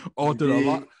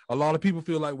 A lot of people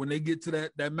feel like when they get to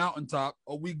that mountaintop,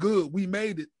 oh, we good, we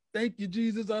made it. Thank you,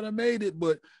 Jesus, I done made it.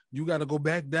 But you got to go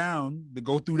back down to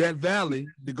go through that valley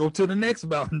to go to the next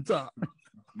mountaintop.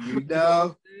 You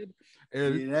know,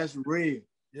 and, yeah, that's real.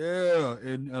 Yeah,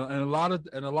 and a lot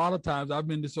of times I've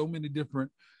been to so many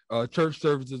different church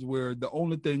services where the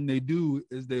only thing they do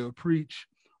is they'll preach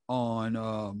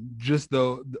on just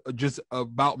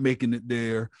about making it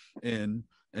there and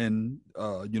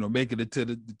you know, making it to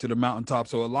the mountaintop.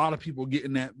 So a lot of people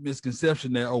getting that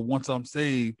misconception that, oh, once I'm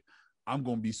saved, I'm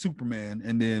gonna be Superman,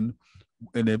 and then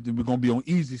we're gonna be on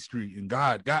easy street, and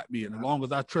God got me, and as long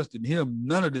as I trust in Him,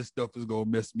 none of this stuff is gonna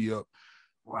mess me up.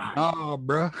 Right. Nah,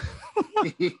 bro.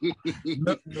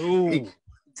 No.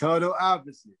 Total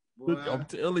opposite. Boy. I'm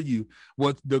telling you.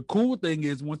 What the cool thing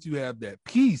is, once you have that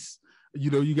peace,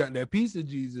 you know, you got that peace of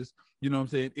Jesus. You know what I'm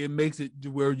saying? It makes it to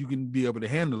where you can be able to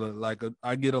handle it. Like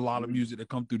I get a lot of music that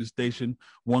come through the station.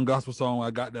 One gospel song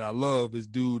I got that I love, this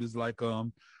dude is like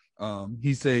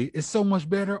he say it's so much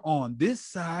better on this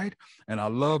side, and I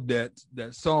love that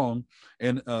song.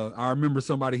 And I remember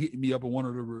somebody hitting me up on one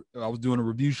of the I was doing a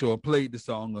review show. I played the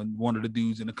song, and one of the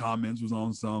dudes in the comments was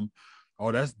on some,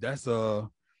 oh, that's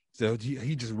so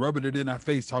he just rubbing it in our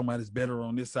face, talking about it's better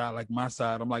on this side, like my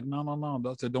side. I'm like, no.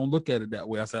 I said, don't look at it that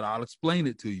way. I said, I'll explain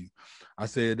it to you. I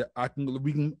said,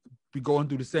 we can be going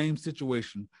through the same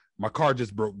situation. My car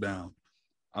just broke down.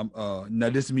 Now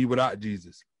this is me without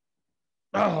Jesus.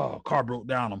 Oh, car broke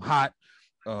down. I'm hot.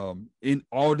 In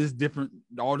all this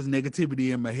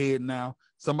negativity in my head now.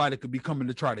 Somebody could be coming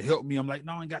to try to help me. I'm like,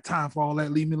 no, I ain't got time for all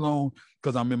that. Leave me alone,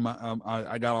 because I'm in my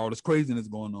I got all this craziness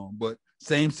going on. But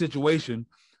same situation.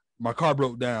 My car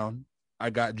broke down.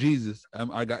 I got Jesus.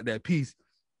 I got that peace.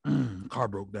 Car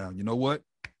broke down. You know what?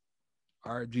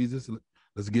 All right, Jesus,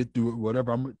 let's get through it.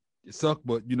 Whatever, it sucked,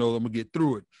 but you know, I'm gonna get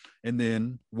through it. And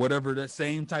then whatever that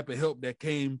same type of help that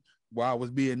came while I was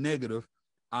being negative,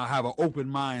 I have an open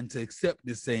mind to accept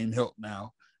this same help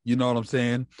now. You know what I'm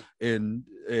saying? And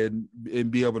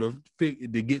be able to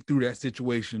get through that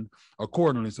situation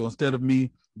accordingly. So instead of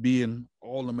me being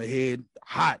all in my head,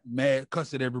 hot, mad,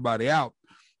 cussing everybody out,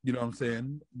 you know what I'm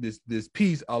saying? This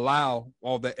peace allow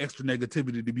all that extra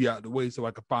negativity to be out of the way, so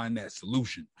I could find that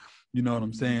solution. You know what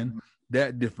I'm saying?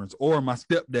 That difference. Or my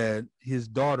stepdad, his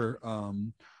daughter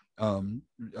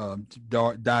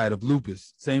died of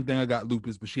lupus. Same thing, I got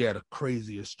lupus, but she had a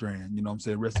crazier strand. You know what I'm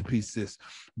saying? Rest in peace, sis.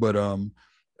 But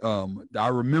I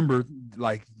remember,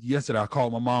 like yesterday, I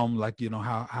called my mom, like, you know,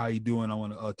 how you doing? I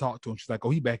want to talk to him. She's like,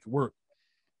 oh, he back at work.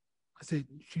 I said,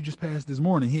 she just passed this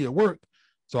morning. He at work.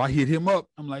 So I hit him up.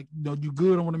 I'm like, you know, you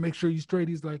good? I want to make sure you straight.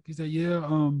 He said, yeah.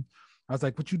 I was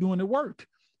like, what you doing at work?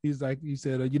 He said,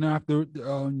 you know,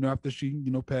 after she,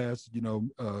 you know, passed, you know,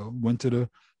 went to the,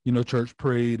 you know, church,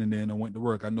 prayed, and then I went to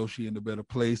work. I know she in a better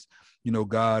place. You know,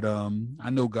 God, I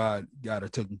know God got her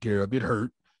taken care of. It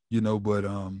hurt, you know, but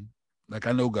like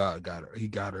I know God got her. He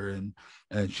got her,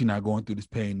 and she not going through this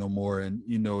pain no more. And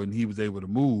you know, and he was able to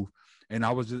move. And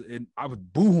I was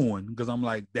boohooing, because I'm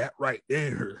like, that right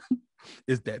there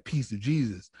is that piece of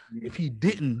Jesus. If he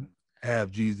didn't have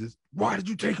Jesus, why did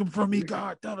you take him from me,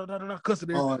 God?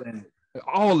 Cussing all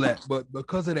that. But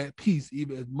because of that peace,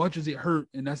 even as much as it hurt,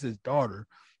 and that's his daughter,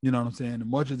 you know what I'm saying? As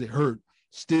much as it hurt,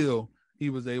 still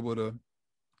he was able to.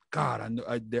 God, I know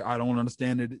I don't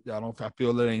understand it. I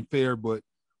feel it ain't fair, but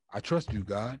I trust you,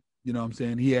 God. You know what I'm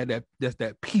saying? He had that's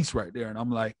that peace right there, and I'm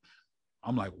like,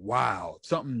 wow,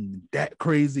 something that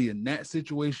crazy in that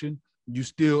situation, you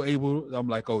still able. I'm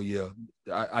like, oh yeah,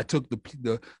 I took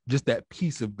the just that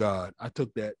peace of God. I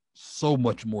took that so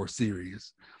much more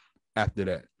serious after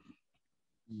that.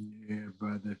 Yeah,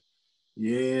 brother.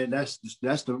 Yeah, that's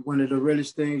the one of the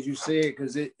realest things you said,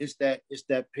 because it's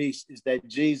that peace, it's that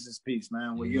Jesus peace,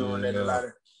 man. Where you don't let a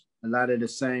lot of the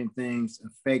same things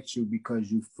affect you,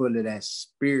 because you full of that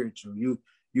spiritual.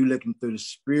 you looking through the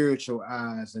spiritual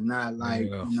eyes and not like,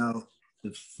 Yeah. you know,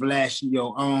 the flesh,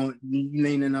 your own, you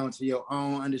leaning onto your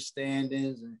own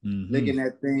understandings and looking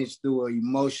at things through an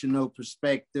emotional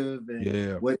perspective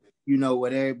and what, you know,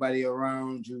 what everybody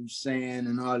around you saying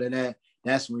and all of that.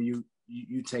 That's when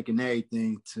you taking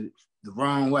everything to the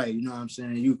wrong way. You know what I'm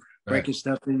saying? You breaking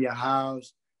stuff in your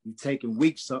house. You taking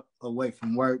weeks away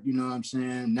from work. You know what I'm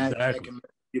saying? Not making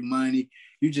your money.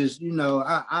 You just, you know,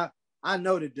 I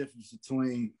know the difference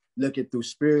between looking through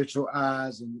spiritual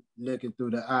eyes and looking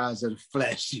through the eyes of the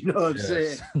flesh. You know what I'm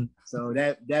saying? So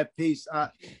that piece,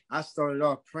 I started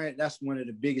off praying. That's one of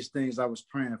the biggest things I was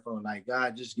praying for. Like,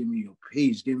 God, just give me your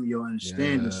peace, give me your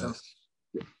understanding. So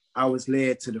I was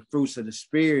led to the fruits of the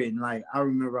spirit. And like, I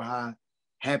remember how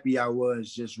happy I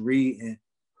was just reading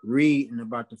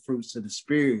about the fruits of the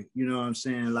spirit. You know what I'm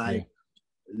saying? Like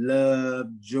love,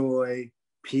 joy,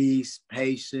 peace,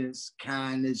 patience,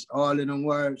 kindness, all of them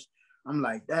words. I'm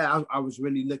like that. I was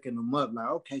really looking them up. Like,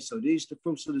 okay, so these the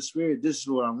fruits of the spirit. This is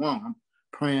what I want. I'm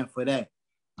praying for that.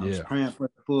 I was praying for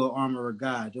the full armor of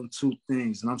God. Them two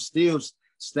things, and I'm still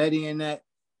studying that,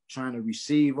 trying to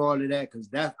receive all of that, because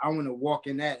that I want to walk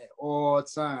in that at all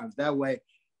times. That way,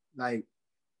 like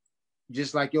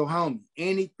just like your homie,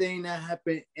 anything that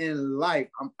happened in life,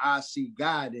 I see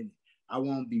God in it. I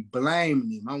won't be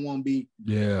blaming him. I won't be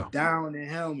down in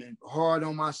him and hard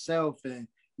on myself, and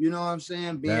you know what I'm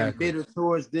saying, being bitter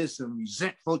towards this and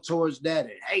resentful towards that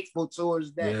and hateful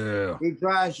towards that. It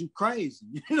drives you crazy.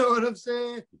 You know what I'm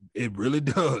saying? It really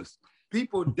does.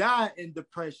 People die in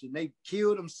depression. They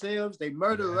kill themselves. They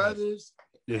murder others.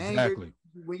 Exactly.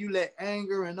 Anger, when you let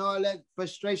anger and all that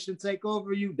frustration take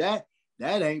over you, that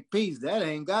ain't peace. That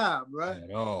ain't God, bro.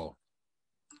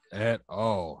 At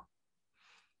all.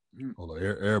 Hold on,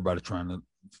 everybody trying to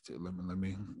let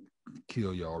me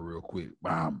kill y'all real quick.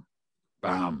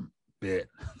 Bam, bet.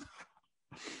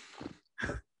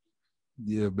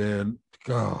 Yeah, man.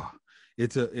 God,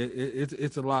 it's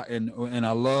a lot, and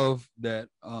I love that.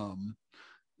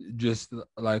 Just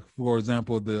like, for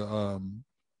example, the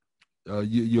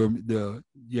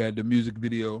the music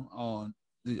video on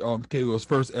K-Will's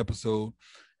first episode,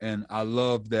 and I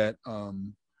love that.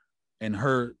 And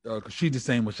her, cause she's the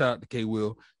same. Well, shout out to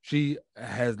K-Will. She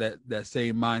has that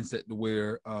same mindset to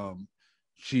where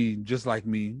she, just like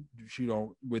me, she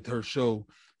don't, with her show,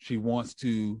 she wants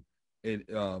to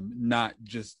not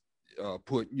just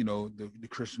put, you know, the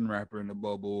Christian rapper in the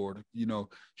bubble, or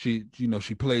she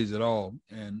plays it all.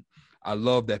 And I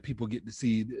love that people get to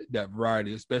see that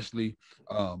variety, especially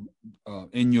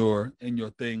in your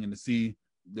thing, and to see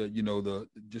the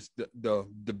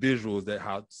visuals, that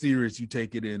how serious you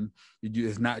take it in.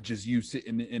 It's not just you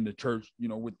sitting in the church,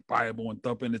 with the Bible and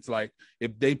thumping. It's like,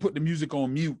 if they put the music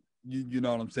on mute, you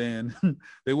know what I'm saying,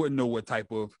 they wouldn't know what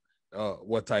type of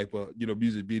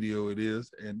music video it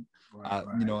is. And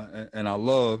and I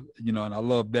love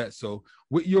that. So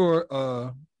with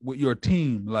your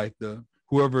team, like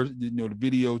whoever, the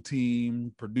video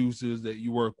team, producers that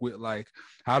you work with, like,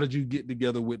 how did you get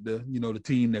together with the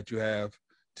team that you have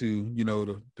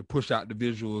to push out the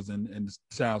visuals and the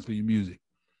sounds for your music?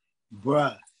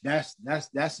 Bruh, that's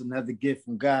another gift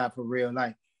from God, for real.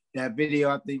 Like that video,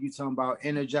 I think you're talking about,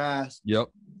 Energized. Yep.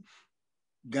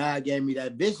 God gave me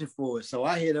that vision for it. So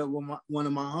I hit up with one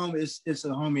of my homies. It's a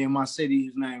homie in my city.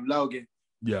 His name Logan.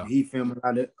 Yeah. He filmed a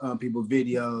lot of people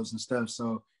videos and stuff.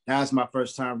 So that's my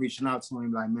first time reaching out to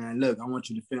him. Like, man, look, I want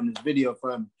you to film this video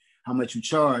for me. How much you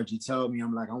charge? He told me.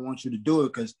 I'm like, I want you to do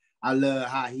it because I love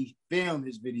how he filmed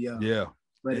his video. Yeah.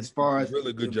 But as far as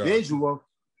really good the visual,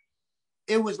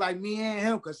 it was like me and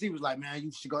him, because he was like, man,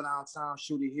 you should go downtown,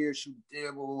 shoot it here, shoot it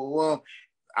there, blah, blah, blah.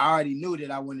 I already knew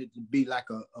that I wanted to be like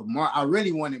I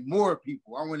really wanted more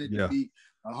people. I wanted to be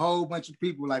a whole bunch of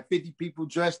people, like 50 people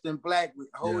dressed in black with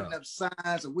holding up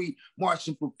signs, and we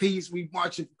marching for peace. We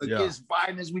marching against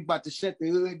violence. We about to shut the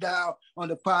hood down on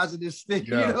the positive stick.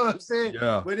 You know what I'm saying?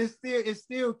 Yeah. But it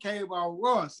still came out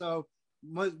raw. So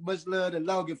much love to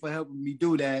Logan for helping me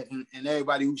do that, and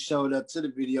everybody who showed up to the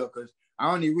video, because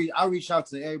I reach out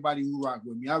to everybody who rock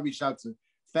with me. I reach out to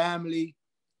family,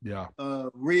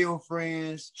 real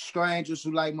friends, strangers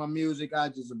who like my music. I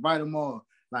just invite them all.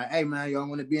 Like, hey man, y'all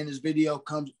want to be in this video?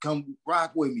 Come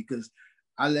rock with me, because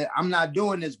I'm not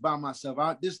doing this by myself.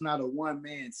 This is not a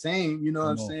one-man team. You know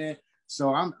what I'm saying?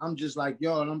 So I'm just like,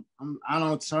 yo, I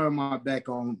don't turn my back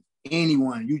on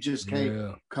anyone. You just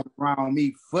can't come around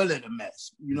me full of the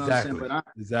mess. You know what I'm saying? But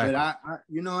I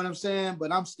you know what I'm saying?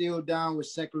 But I'm still down with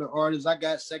secular artists. I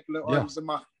got secular artists in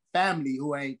my family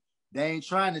who ain't they ain't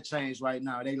trying to change right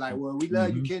now. They like, well, we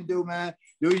love you, Kindu, man.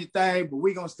 Do your thing, but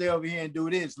we gonna stay over here and do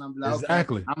this. And I'm like,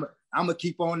 exactly. Okay, I'm gonna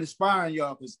keep on inspiring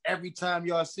y'all, because every time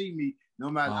y'all see me, no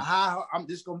matter how, I'm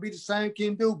just gonna be the same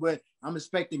Kindu, but I'm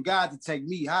expecting God to take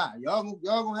me high. Y'all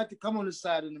gonna have to come on the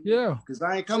side of the because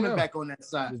I ain't coming back on that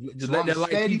side. Just let that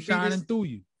light keep shining through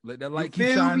you. Let that light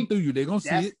keep shining through you. They're gonna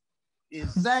see it.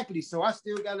 Exactly. So I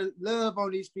still gotta love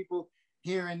on these people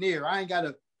here and there. I ain't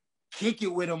gotta kick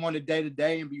it with them on the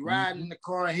day-to-day and be riding in the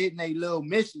car and hitting their little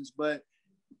missions, but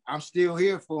I'm still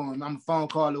here for them. I'm a phone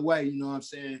call away, you know what I'm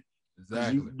saying?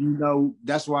 Exactly. You know,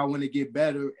 that's why I want to get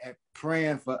better at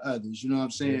praying for others, you know what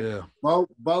I'm saying? Yeah.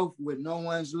 Both when no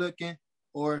one's looking,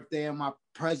 or if they're in my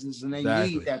presence and they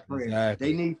need that prayer.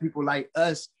 They need people like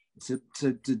us to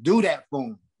do that for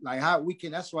them. Like how we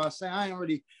can, that's why I say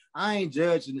I ain't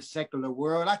judging the secular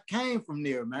world. I came from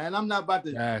there, man. I'm not about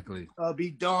to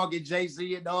be dogging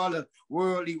Jay-Z and all the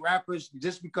worldly rappers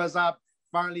just because I'm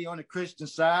finally on the Christian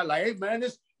side. Like, hey, man,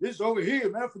 this over here,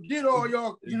 man. Forget all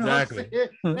y'all, you know what I'm saying?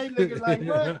 They looking like,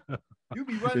 what? You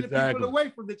be running people away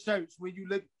from the church when you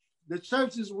look. The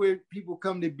church is where people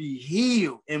come to be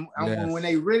healed. And when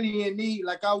they really in need,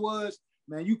 like I was,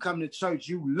 man, you come to church,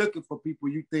 you looking for people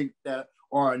you think that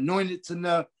are anointed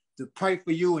enough to pray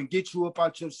for you and get you up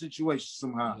out your situation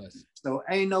somehow. Yes. So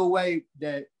ain't no way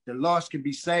that the lost can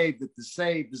be saved if the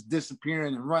saved is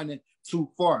disappearing and running too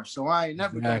far. So I ain't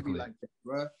never gonna be like that,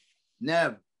 bro.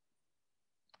 Never.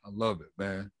 I love it,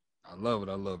 man. I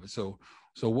love it. So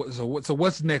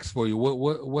what's next for you?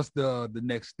 What's the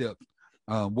next step?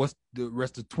 What's the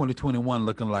rest of 2021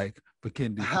 looking like for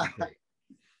Kindu Kinte?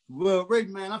 Well, Rick,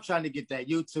 man, I'm trying to get that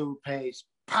YouTube page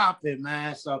popping,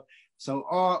 man. So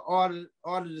all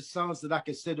of the songs that I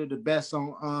consider the best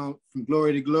on From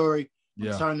Glory to Glory,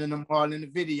 I'm turning them all into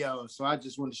videos. So I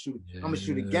just want to shoot. I'm gonna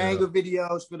shoot a gang of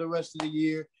videos for the rest of the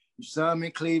year. Some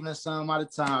in Cleveland, some out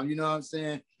of town. You know what I'm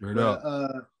saying?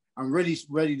 I'm really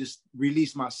ready to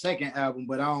release my second album,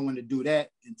 but I don't want to do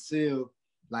that until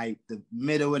like the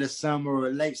middle of the summer or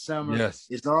late summer. Yes.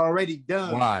 It's already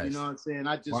done. Wise. You know what I'm saying?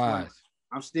 I just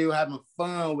I'm still having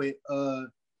fun with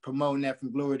promoting that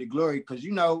From Glory to Glory, because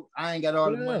you know I ain't got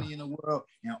all the money in the world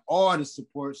and all the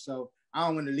support, so I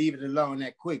don't want to leave it alone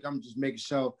that quick. I'm just making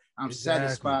sure I'm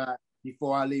satisfied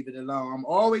before I leave it alone. I'm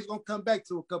always gonna come back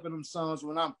to a couple of them songs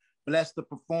when I'm blessed to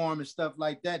perform and stuff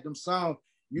like that. Them songs,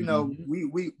 you know,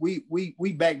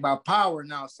 we backed by power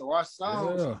now, so our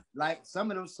songs, like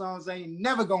some of them songs, ain't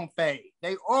never gonna fade.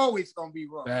 They always gonna be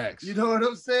raw. Facts. You know what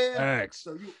I'm saying? Facts.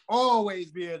 So you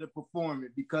always be able to perform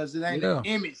it because it ain't an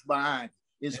image behind it.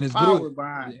 It's power good.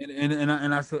 Behind it.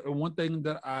 And I said one thing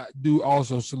that I do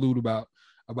also salute about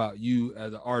you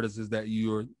as an artist is that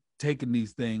you're taking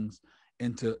these things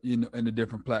into, you know, into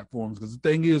different platforms. Because the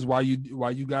thing is, why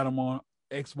you got them on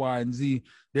X, Y, and Z,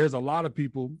 there's a lot of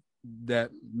people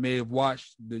that may have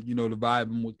watched the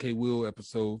Vibing with K Will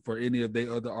episode for any of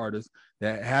their other artists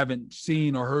that haven't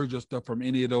seen or heard your stuff from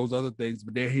any of those other things,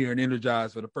 but they're hearing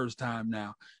Energized for the first time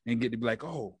now and get to be like,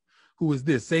 oh, who is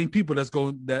this? Same people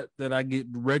that I get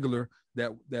regular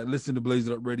that listen to Blaze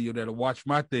It Up Radio that watch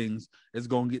my things is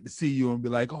going to get to see you and be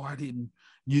like, oh, I didn't,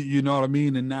 you know what I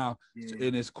mean? And now,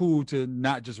 and it's cool to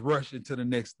not just rush into the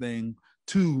next thing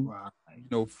to, you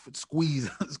know, squeeze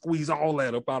all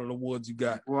that up out of the ones you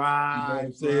got. Right. You know what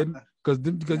I'm saying? Because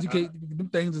you can't, them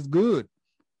things is good.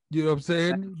 You know what I'm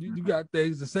saying? You got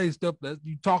things to say, stuff that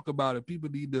you talk about it. People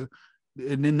need to,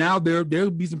 and then now there'll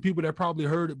be some people that probably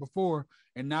heard it before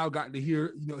and now got to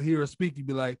hear her speak. You'd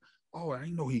be like, oh, I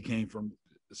didn't know he came from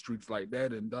the streets like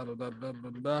that, and da da da da da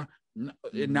da.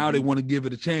 And now they want to give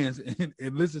it a chance and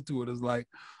listen to it. It's like,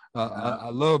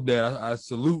 I love that. I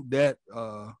salute that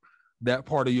that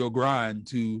part of your grind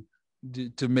to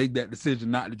make that decision,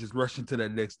 not to just rush into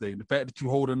that next thing. The fact that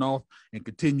you're holding off and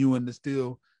continuing to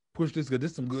still push this, because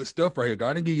there's some good stuff right here.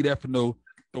 God didn't give you that for no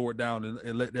throw it down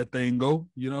and let that thing go.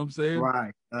 You know what I'm saying?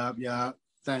 Right. Yeah.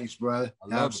 Thanks, brother.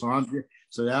 I'm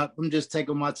just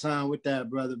taking my time with that,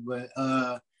 brother. But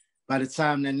by the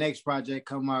time the next project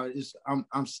come out,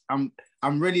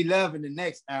 I'm really loving the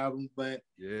next album. But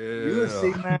you'll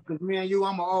see, man, because me and you,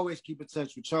 I'm always keep in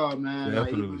touch with y'all, man. Like,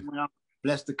 even when I'm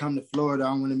blessed to come to Florida,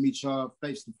 I want to meet y'all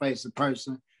face to face in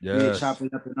person. Yeah,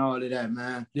 chopping up and all of that,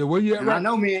 man. Yeah, where you at? I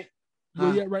know, man.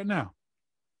 Where you at right now?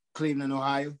 Cleveland,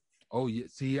 Ohio. Oh yeah,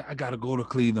 see, I gotta go to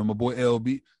Cleveland. My boy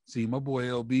LB. See, my boy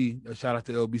LB. Shout out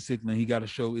to LB Sickland. He got a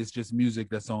show. It's just music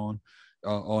that's on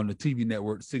the TV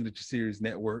network, Signature Series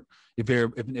Network. If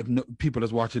people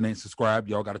that's watching ain't subscribed,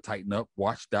 y'all got to tighten up.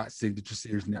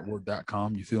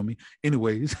 Watch.signatureseriesnetwork.com. You feel me?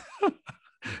 Anyways,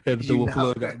 had to throw a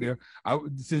plug out there.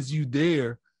 Since you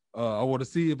there, I want to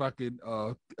see if I could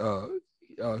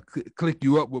click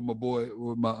you up with my boy,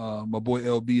 my boy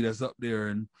LB that's up there,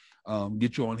 and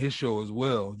get you on his show as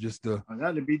well. Just to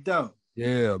that'd be dope.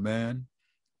 Yeah, man.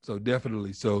 So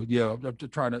definitely. So yeah, I'm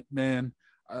just trying to, man.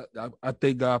 I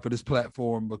thank God for this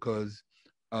platform because,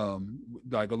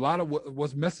 like a lot of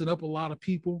what's messing up a lot of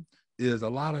people is a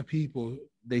lot of people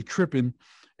they tripping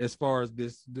as far as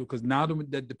this, because now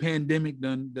that the pandemic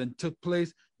done took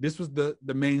place, this was the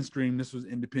mainstream, this was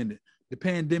independent. The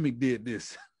pandemic did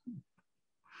this.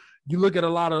 You look at a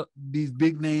lot of these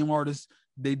big name artists,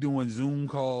 they doing Zoom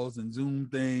calls and Zoom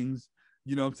things.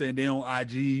 You know what I'm saying? They on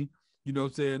IG. You know what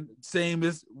I'm saying? Same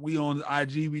as we on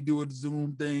IG, we do a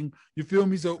Zoom thing. You feel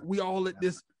me? So we all at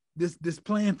this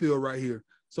playing field right here.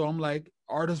 So I'm like,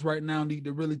 artists right now need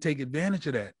to really take advantage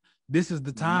of that. This is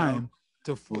the time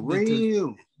to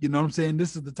real. You know what I'm saying?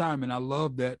 This is the time, and I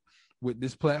love that with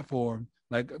this platform.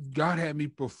 Like God had me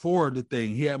before the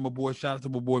thing. He had my boy. Shout out to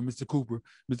my boy, Mr. Cooper.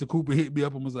 Mr. Cooper hit me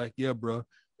up and was like, "Yeah, bro,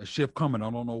 a shift coming.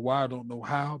 I don't know why, I don't know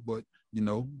how, but you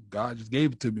know, God just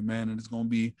gave it to me, man, and it's gonna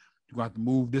be." You're going to have to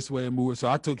move this way and move it. So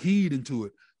I took heed into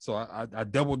it. So I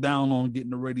doubled down on getting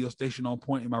the radio station on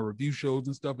point in my review shows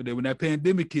and stuff. And then when that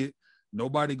pandemic hit,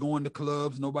 nobody going to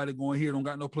clubs, nobody going here, don't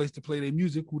got no place to play their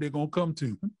music. Who they going to come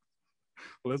to?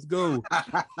 Let's go.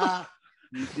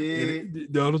 You did. You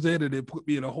know what I'm saying? And it put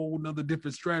me in a whole nother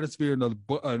different stratosphere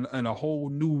and a whole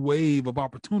new wave of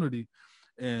opportunity.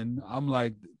 And I'm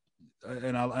like,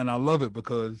 and I love it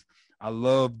because I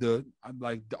love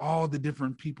all the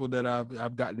different people that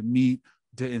I've got to meet,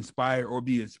 to inspire or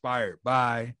be inspired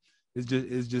by. It's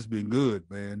just been good,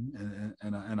 man,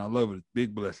 and I love it.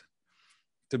 Big blessing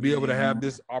to be able to have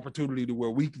this opportunity to where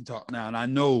we can talk now. And I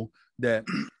know that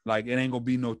like it ain't gonna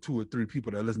be no 2 or 3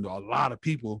 people that listen to. A lot of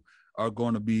people are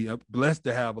going to be blessed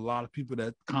to have a lot of people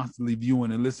that constantly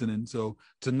viewing and listening. So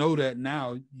to know that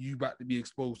now you about to be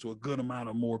exposed to a good amount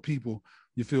of more people,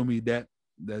 you feel me? It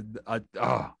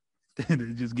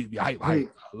just get me hype. I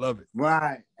love it.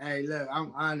 Right. Hey, look,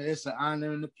 I'm honored. It's an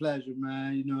honor and a pleasure,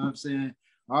 man. You know what I'm saying?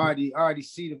 I already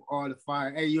see all the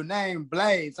fire. Hey, your name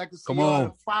Blaze. I can see all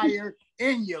the fire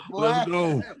in you, boy. Let's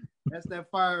go. That's that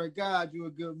fire of God. You're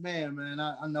a good man, man.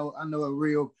 I know a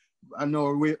real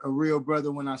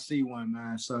brother when I see one,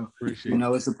 man. So appreciate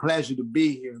it's a pleasure to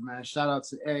be here, man. Shout out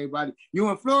to everybody. You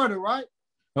in Florida, right?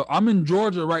 No, I'm in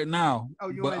Georgia right now. Oh,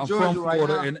 you're but in I'm Georgia from right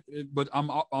Florida, now? but I'm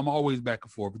always back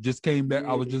and forth. Just came back.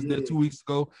 I was just there 2 weeks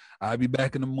ago. I'll be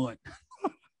back in a month.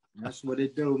 That's what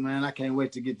it do, man. I can't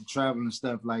wait to get to travel and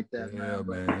stuff like that, man.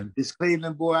 But this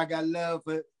Cleveland boy, I got love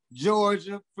for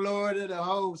Georgia, Florida, the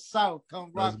whole South.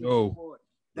 Come rock with the boy.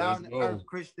 Down to earth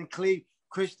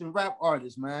Christian rap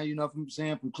artist, man. You know what I'm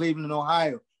saying? From Cleveland,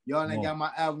 Ohio. Y'all ain't got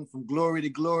my album From Glory to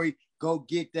Glory. Go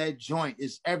get that joint.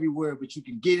 It's everywhere, but you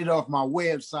can get it off my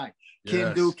website,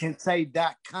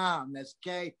 KinduKinte.com. That's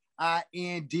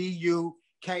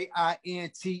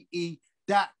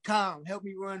KinduKinte.com. Help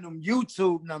me run them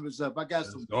YouTube numbers up. I got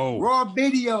some raw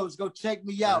videos. Go check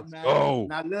me out, man.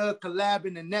 And I love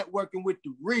collabing and networking with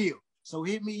the real. So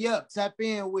hit me up. Tap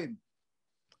in with me.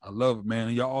 I love it, man.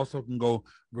 And y'all also can go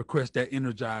request that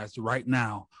Energized right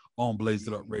now on Blaze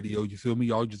It Up Radio. You feel me?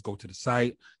 Y'all just go to the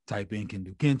site, type in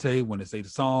Kindu Kinte. When they say the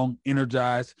song,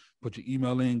 Energized, put your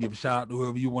email in, give a shout out to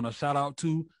whoever you want to shout out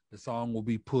to. The song will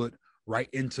be put right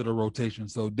into the rotation.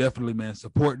 So definitely, man,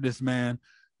 support this man.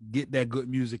 Get that good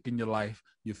music in your life.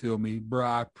 You feel me? Bro,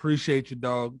 I appreciate you,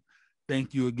 dog.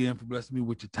 Thank you again for blessing me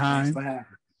with your time. Thanks for having me,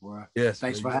 bro. Yes.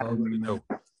 Thanks for having me, man.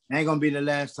 Ain't gonna be the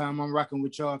last time I'm rocking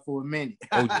with y'all for a minute.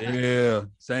 Oh yeah,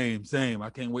 same. I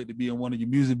can't wait to be in one of your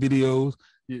music videos,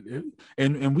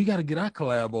 and we got to get our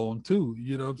collab on too.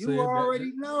 You know what I'm saying?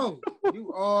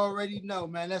 You already know,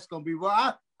 man. That's gonna be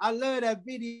raw. I love that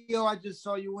video I just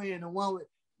saw you in. The one with,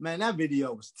 man, that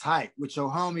video was tight with your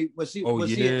homie.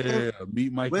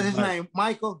 Meet Mike. What's his name?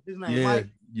 Michael. His name Mike.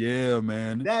 Yeah,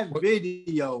 man. That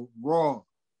video raw.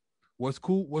 What's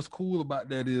cool about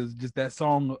that is just that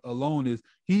song alone is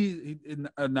he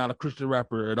not a Christian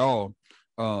rapper at all.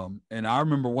 And I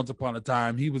remember once upon a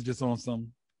time he was just on some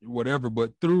whatever,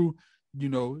 but through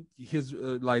his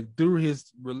through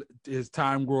his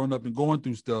time growing up and going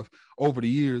through stuff over the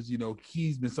years,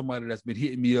 he's been somebody that's been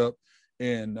hitting me up,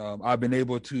 and I've been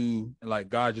able to, like,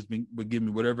 God just would give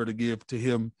me whatever to give to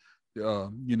him,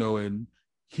 and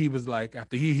he was like,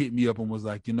 after he hit me up and was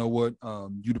like, you know what,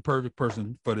 you the perfect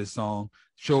person for this song.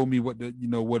 Showed me what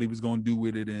he was going to do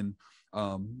with it, and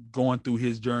going through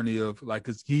his journey of, like,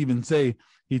 cause he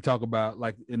talk about,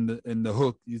 like, in the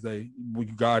hook, he's like, well,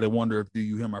 God, I wonder if do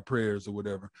you hear my prayers or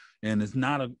whatever. And it's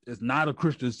not a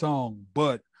Christian song,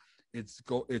 but it's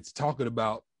talking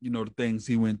about, the things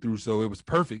he went through. So it was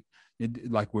perfect.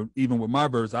 like even with my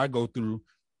verse, I go through,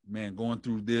 man, going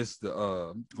through this,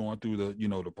 going through the,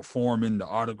 the performing, the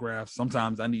autographs.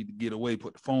 Sometimes I need to get away,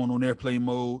 put the phone on airplane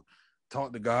mode,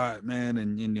 talk to God, man,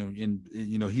 and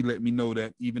he let me know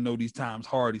that even though these times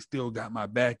hard, he still got my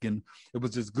back, and it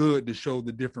was just good to show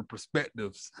the different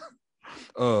perspectives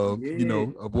of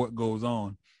of what goes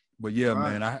on. But yeah,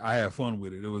 right. Man, I had fun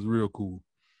with it. It was real cool.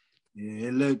 Yeah,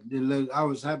 it looked. I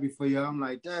was happy for you. I'm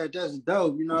like, that's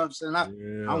dope. You know what I'm saying?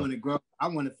 I want to grow. I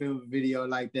want to film a video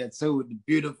like that too, with the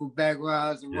beautiful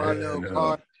backgrounds and raw little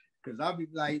cars. Because I'll be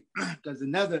like, because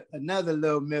another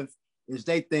little myth is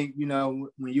they think, when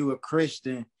you a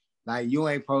Christian, like you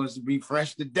ain't supposed to be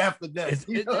fresh to death or death.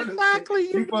 Exactly.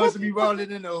 You supposed to be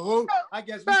rolling in the hook. I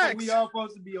guess we all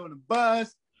supposed to be on the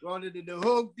bus, rolling in the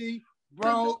hoopty,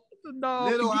 bro.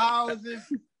 Little houses.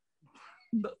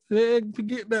 They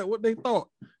forget that what they thought.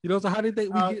 So how they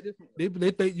think we get it?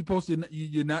 They think you supposed to,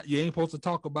 you ain't supposed to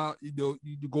talk about, you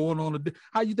going on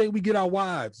how you think we get our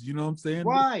wives, you know what I'm saying?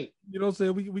 Right. You know what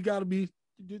I'm saying? We gotta be,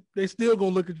 they still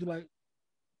gonna look at you like,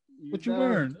 what you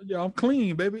wearing? Yeah, I'm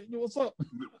clean, baby. What's up?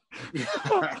 You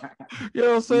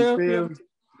know what I'm saying?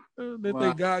 They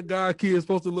think God kids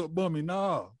supposed to look bummy.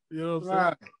 Nah. You know what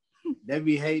I'm saying? They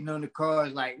be hating on the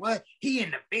cars like, what? He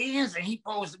in the Benz and he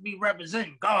supposed to be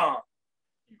representing God.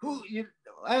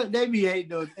 They be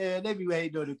hating on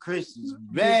the Christians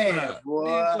bad,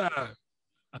 boy.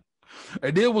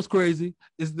 And then what's crazy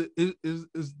is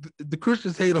the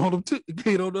Christians hate on them too,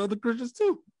 hate on the other Christians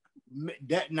too.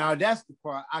 That's the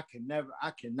part I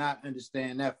cannot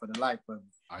understand that for the life of me.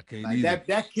 I can't either.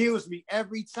 That kills me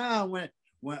every time when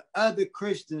other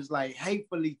Christians like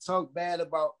hatefully talk bad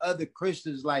about other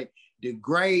Christians, like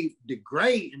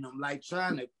degrading them, like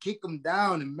trying to kick them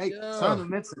down and turn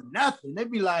them into nothing. They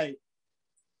be like,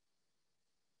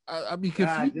 I be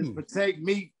confused. Just protect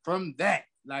me from that.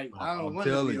 Like, I don't want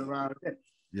to be around that.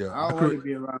 Yeah, I don't want to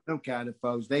be around them kind of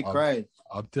folks. They crazy.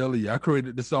 I'm telling you, I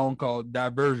created the song called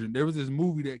Divergent. There was this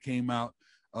movie that came out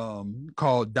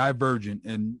called Divergent,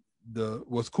 and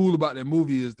what's cool about that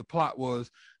movie is the plot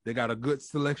was they got a good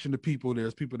selection of people.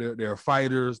 There's people there are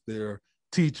fighters, there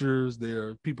teachers, there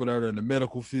are people that are in the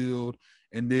medical field,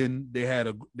 and then they had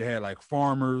like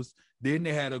farmers. Then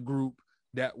they had a group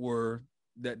that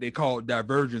they called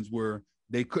Divergence, where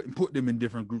they couldn't put them in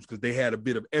different groups because they had a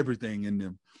bit of everything in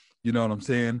them. You know what I'm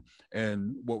saying?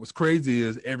 And what was crazy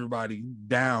is everybody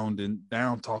down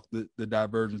talked the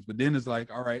Divergence, but then it's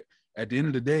like, all right, at the end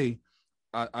of the day,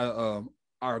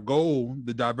 our goal,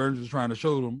 the Divergence is trying to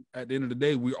show them, at the end of the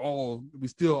day, we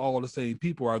still all the same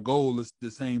people. Our goal is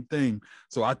the same thing.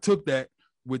 So I took that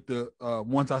with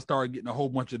once I started getting a whole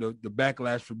bunch of the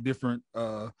backlash from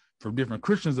different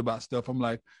Christians about stuff. I'm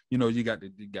like, you got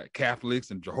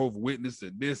Catholics and Jehovah's Witness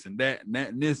and this and that and that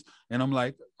and this. And I'm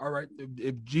like, all right,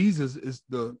 if Jesus is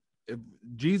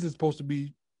supposed to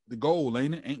be the goal,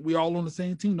 ain't it? Ain't we all on the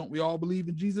same team? Don't we all believe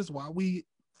in Jesus? Why are we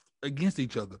against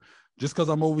each other? Just because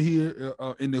I'm over here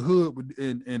in the hood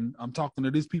and I'm talking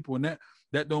to these people, and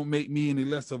that don't make me any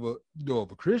less of a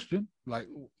Christian. Like,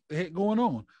 what the heck going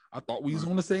on? I thought we was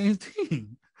on the same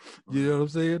team. You know what I'm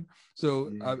saying?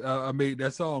 So yeah. I made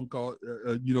that song called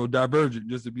Divergent,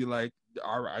 just to be like,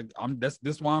 all right,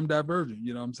 that's why I'm divergent.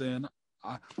 You know what I'm saying?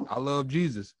 I love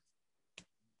Jesus.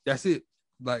 That's it.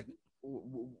 Like,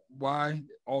 why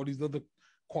all these other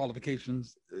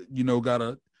qualifications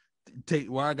gotta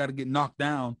why I gotta get knocked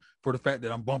down for the fact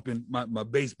that I'm bumping my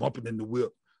bass bumping in the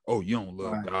whip? Oh, you don't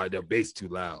love God, that bass too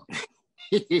loud.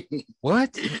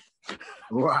 What?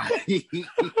 Right.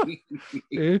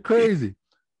 It's crazy.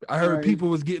 I heard people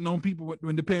was getting on people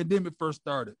when the pandemic first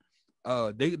started.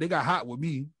 They got hot with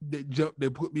me. They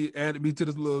added me to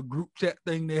this little group chat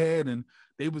thing they had, and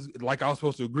they was like, I was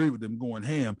supposed to agree with them, going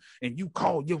ham. And you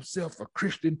call yourself a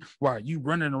Christian while you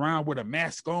running around with a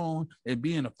mask on and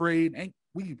being afraid? Ain't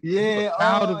we?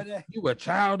 Yeah, you a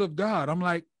child of God. I'm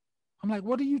like,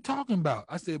 what are you talking about?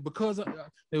 I said, because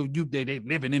they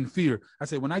living in fear. I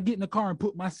said, when I get in the car and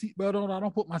put my seatbelt on, I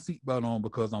don't put my seatbelt on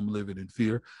because I'm living in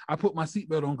fear. I put my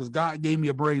seatbelt on because God gave me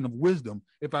a brain of wisdom.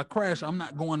 If I crash, I'm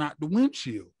not going out the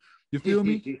windshield. You feel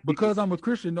me? Because I'm a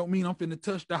Christian don't mean I'm finna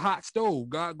touch the hot stove.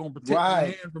 God gonna protect my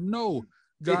hand from no.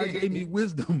 God gave me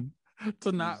wisdom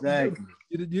to not. Exactly.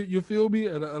 You feel me?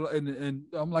 And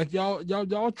I'm like,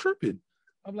 y'all tripping.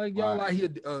 I'm like, y'all out here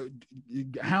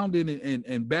hounding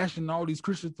and bashing all these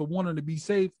Christians for wanting to be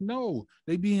safe. No,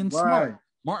 they being smart.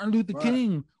 Martin Luther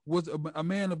King was a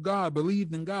man of God,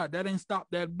 believed in God. That ain't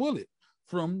stopped that bullet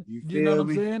from, you know what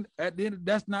I'm saying? At the end,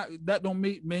 that don't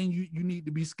make, man, you need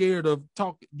to be scared of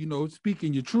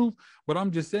speaking your truth. But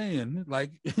I'm just saying,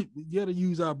 like, you gotta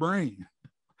use our brain.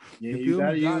 Yeah, You you feel me?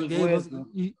 gotta God use gave us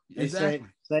wisdom. They exactly.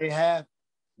 say have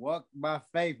walk by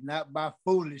faith, not by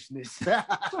foolishness.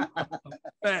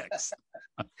 Facts.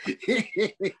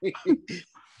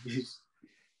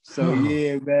 So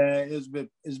yeah, man,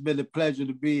 it's been a pleasure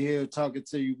to be here talking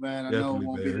to you, man. I know it Definitely,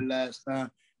 won't be the man. last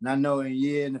time, and I know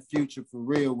in the future for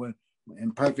real, when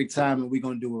in perfect timing, we're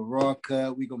gonna do a raw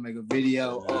cut, we're gonna make a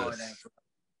video, all that.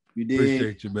 You did.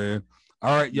 Appreciate you, man.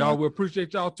 All right, y'all. We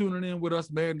appreciate y'all tuning in with us,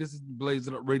 man. This is Blaze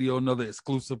It Up Radio, another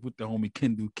exclusive with the homie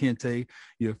Kindu Kinte.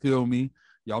 You feel me?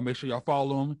 Y'all make sure y'all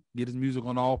follow him. Get his music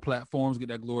on all platforms. Get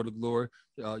that glory to glory.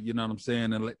 You know what I'm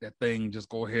saying? And let that thing just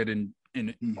go ahead and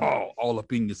all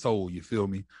up in your soul. You feel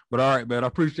me? But all right, man. I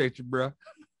appreciate you, bro.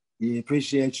 Yeah,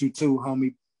 appreciate you too,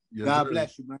 homie. Yes, God sir.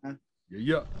 bless you, man.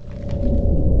 Yeah.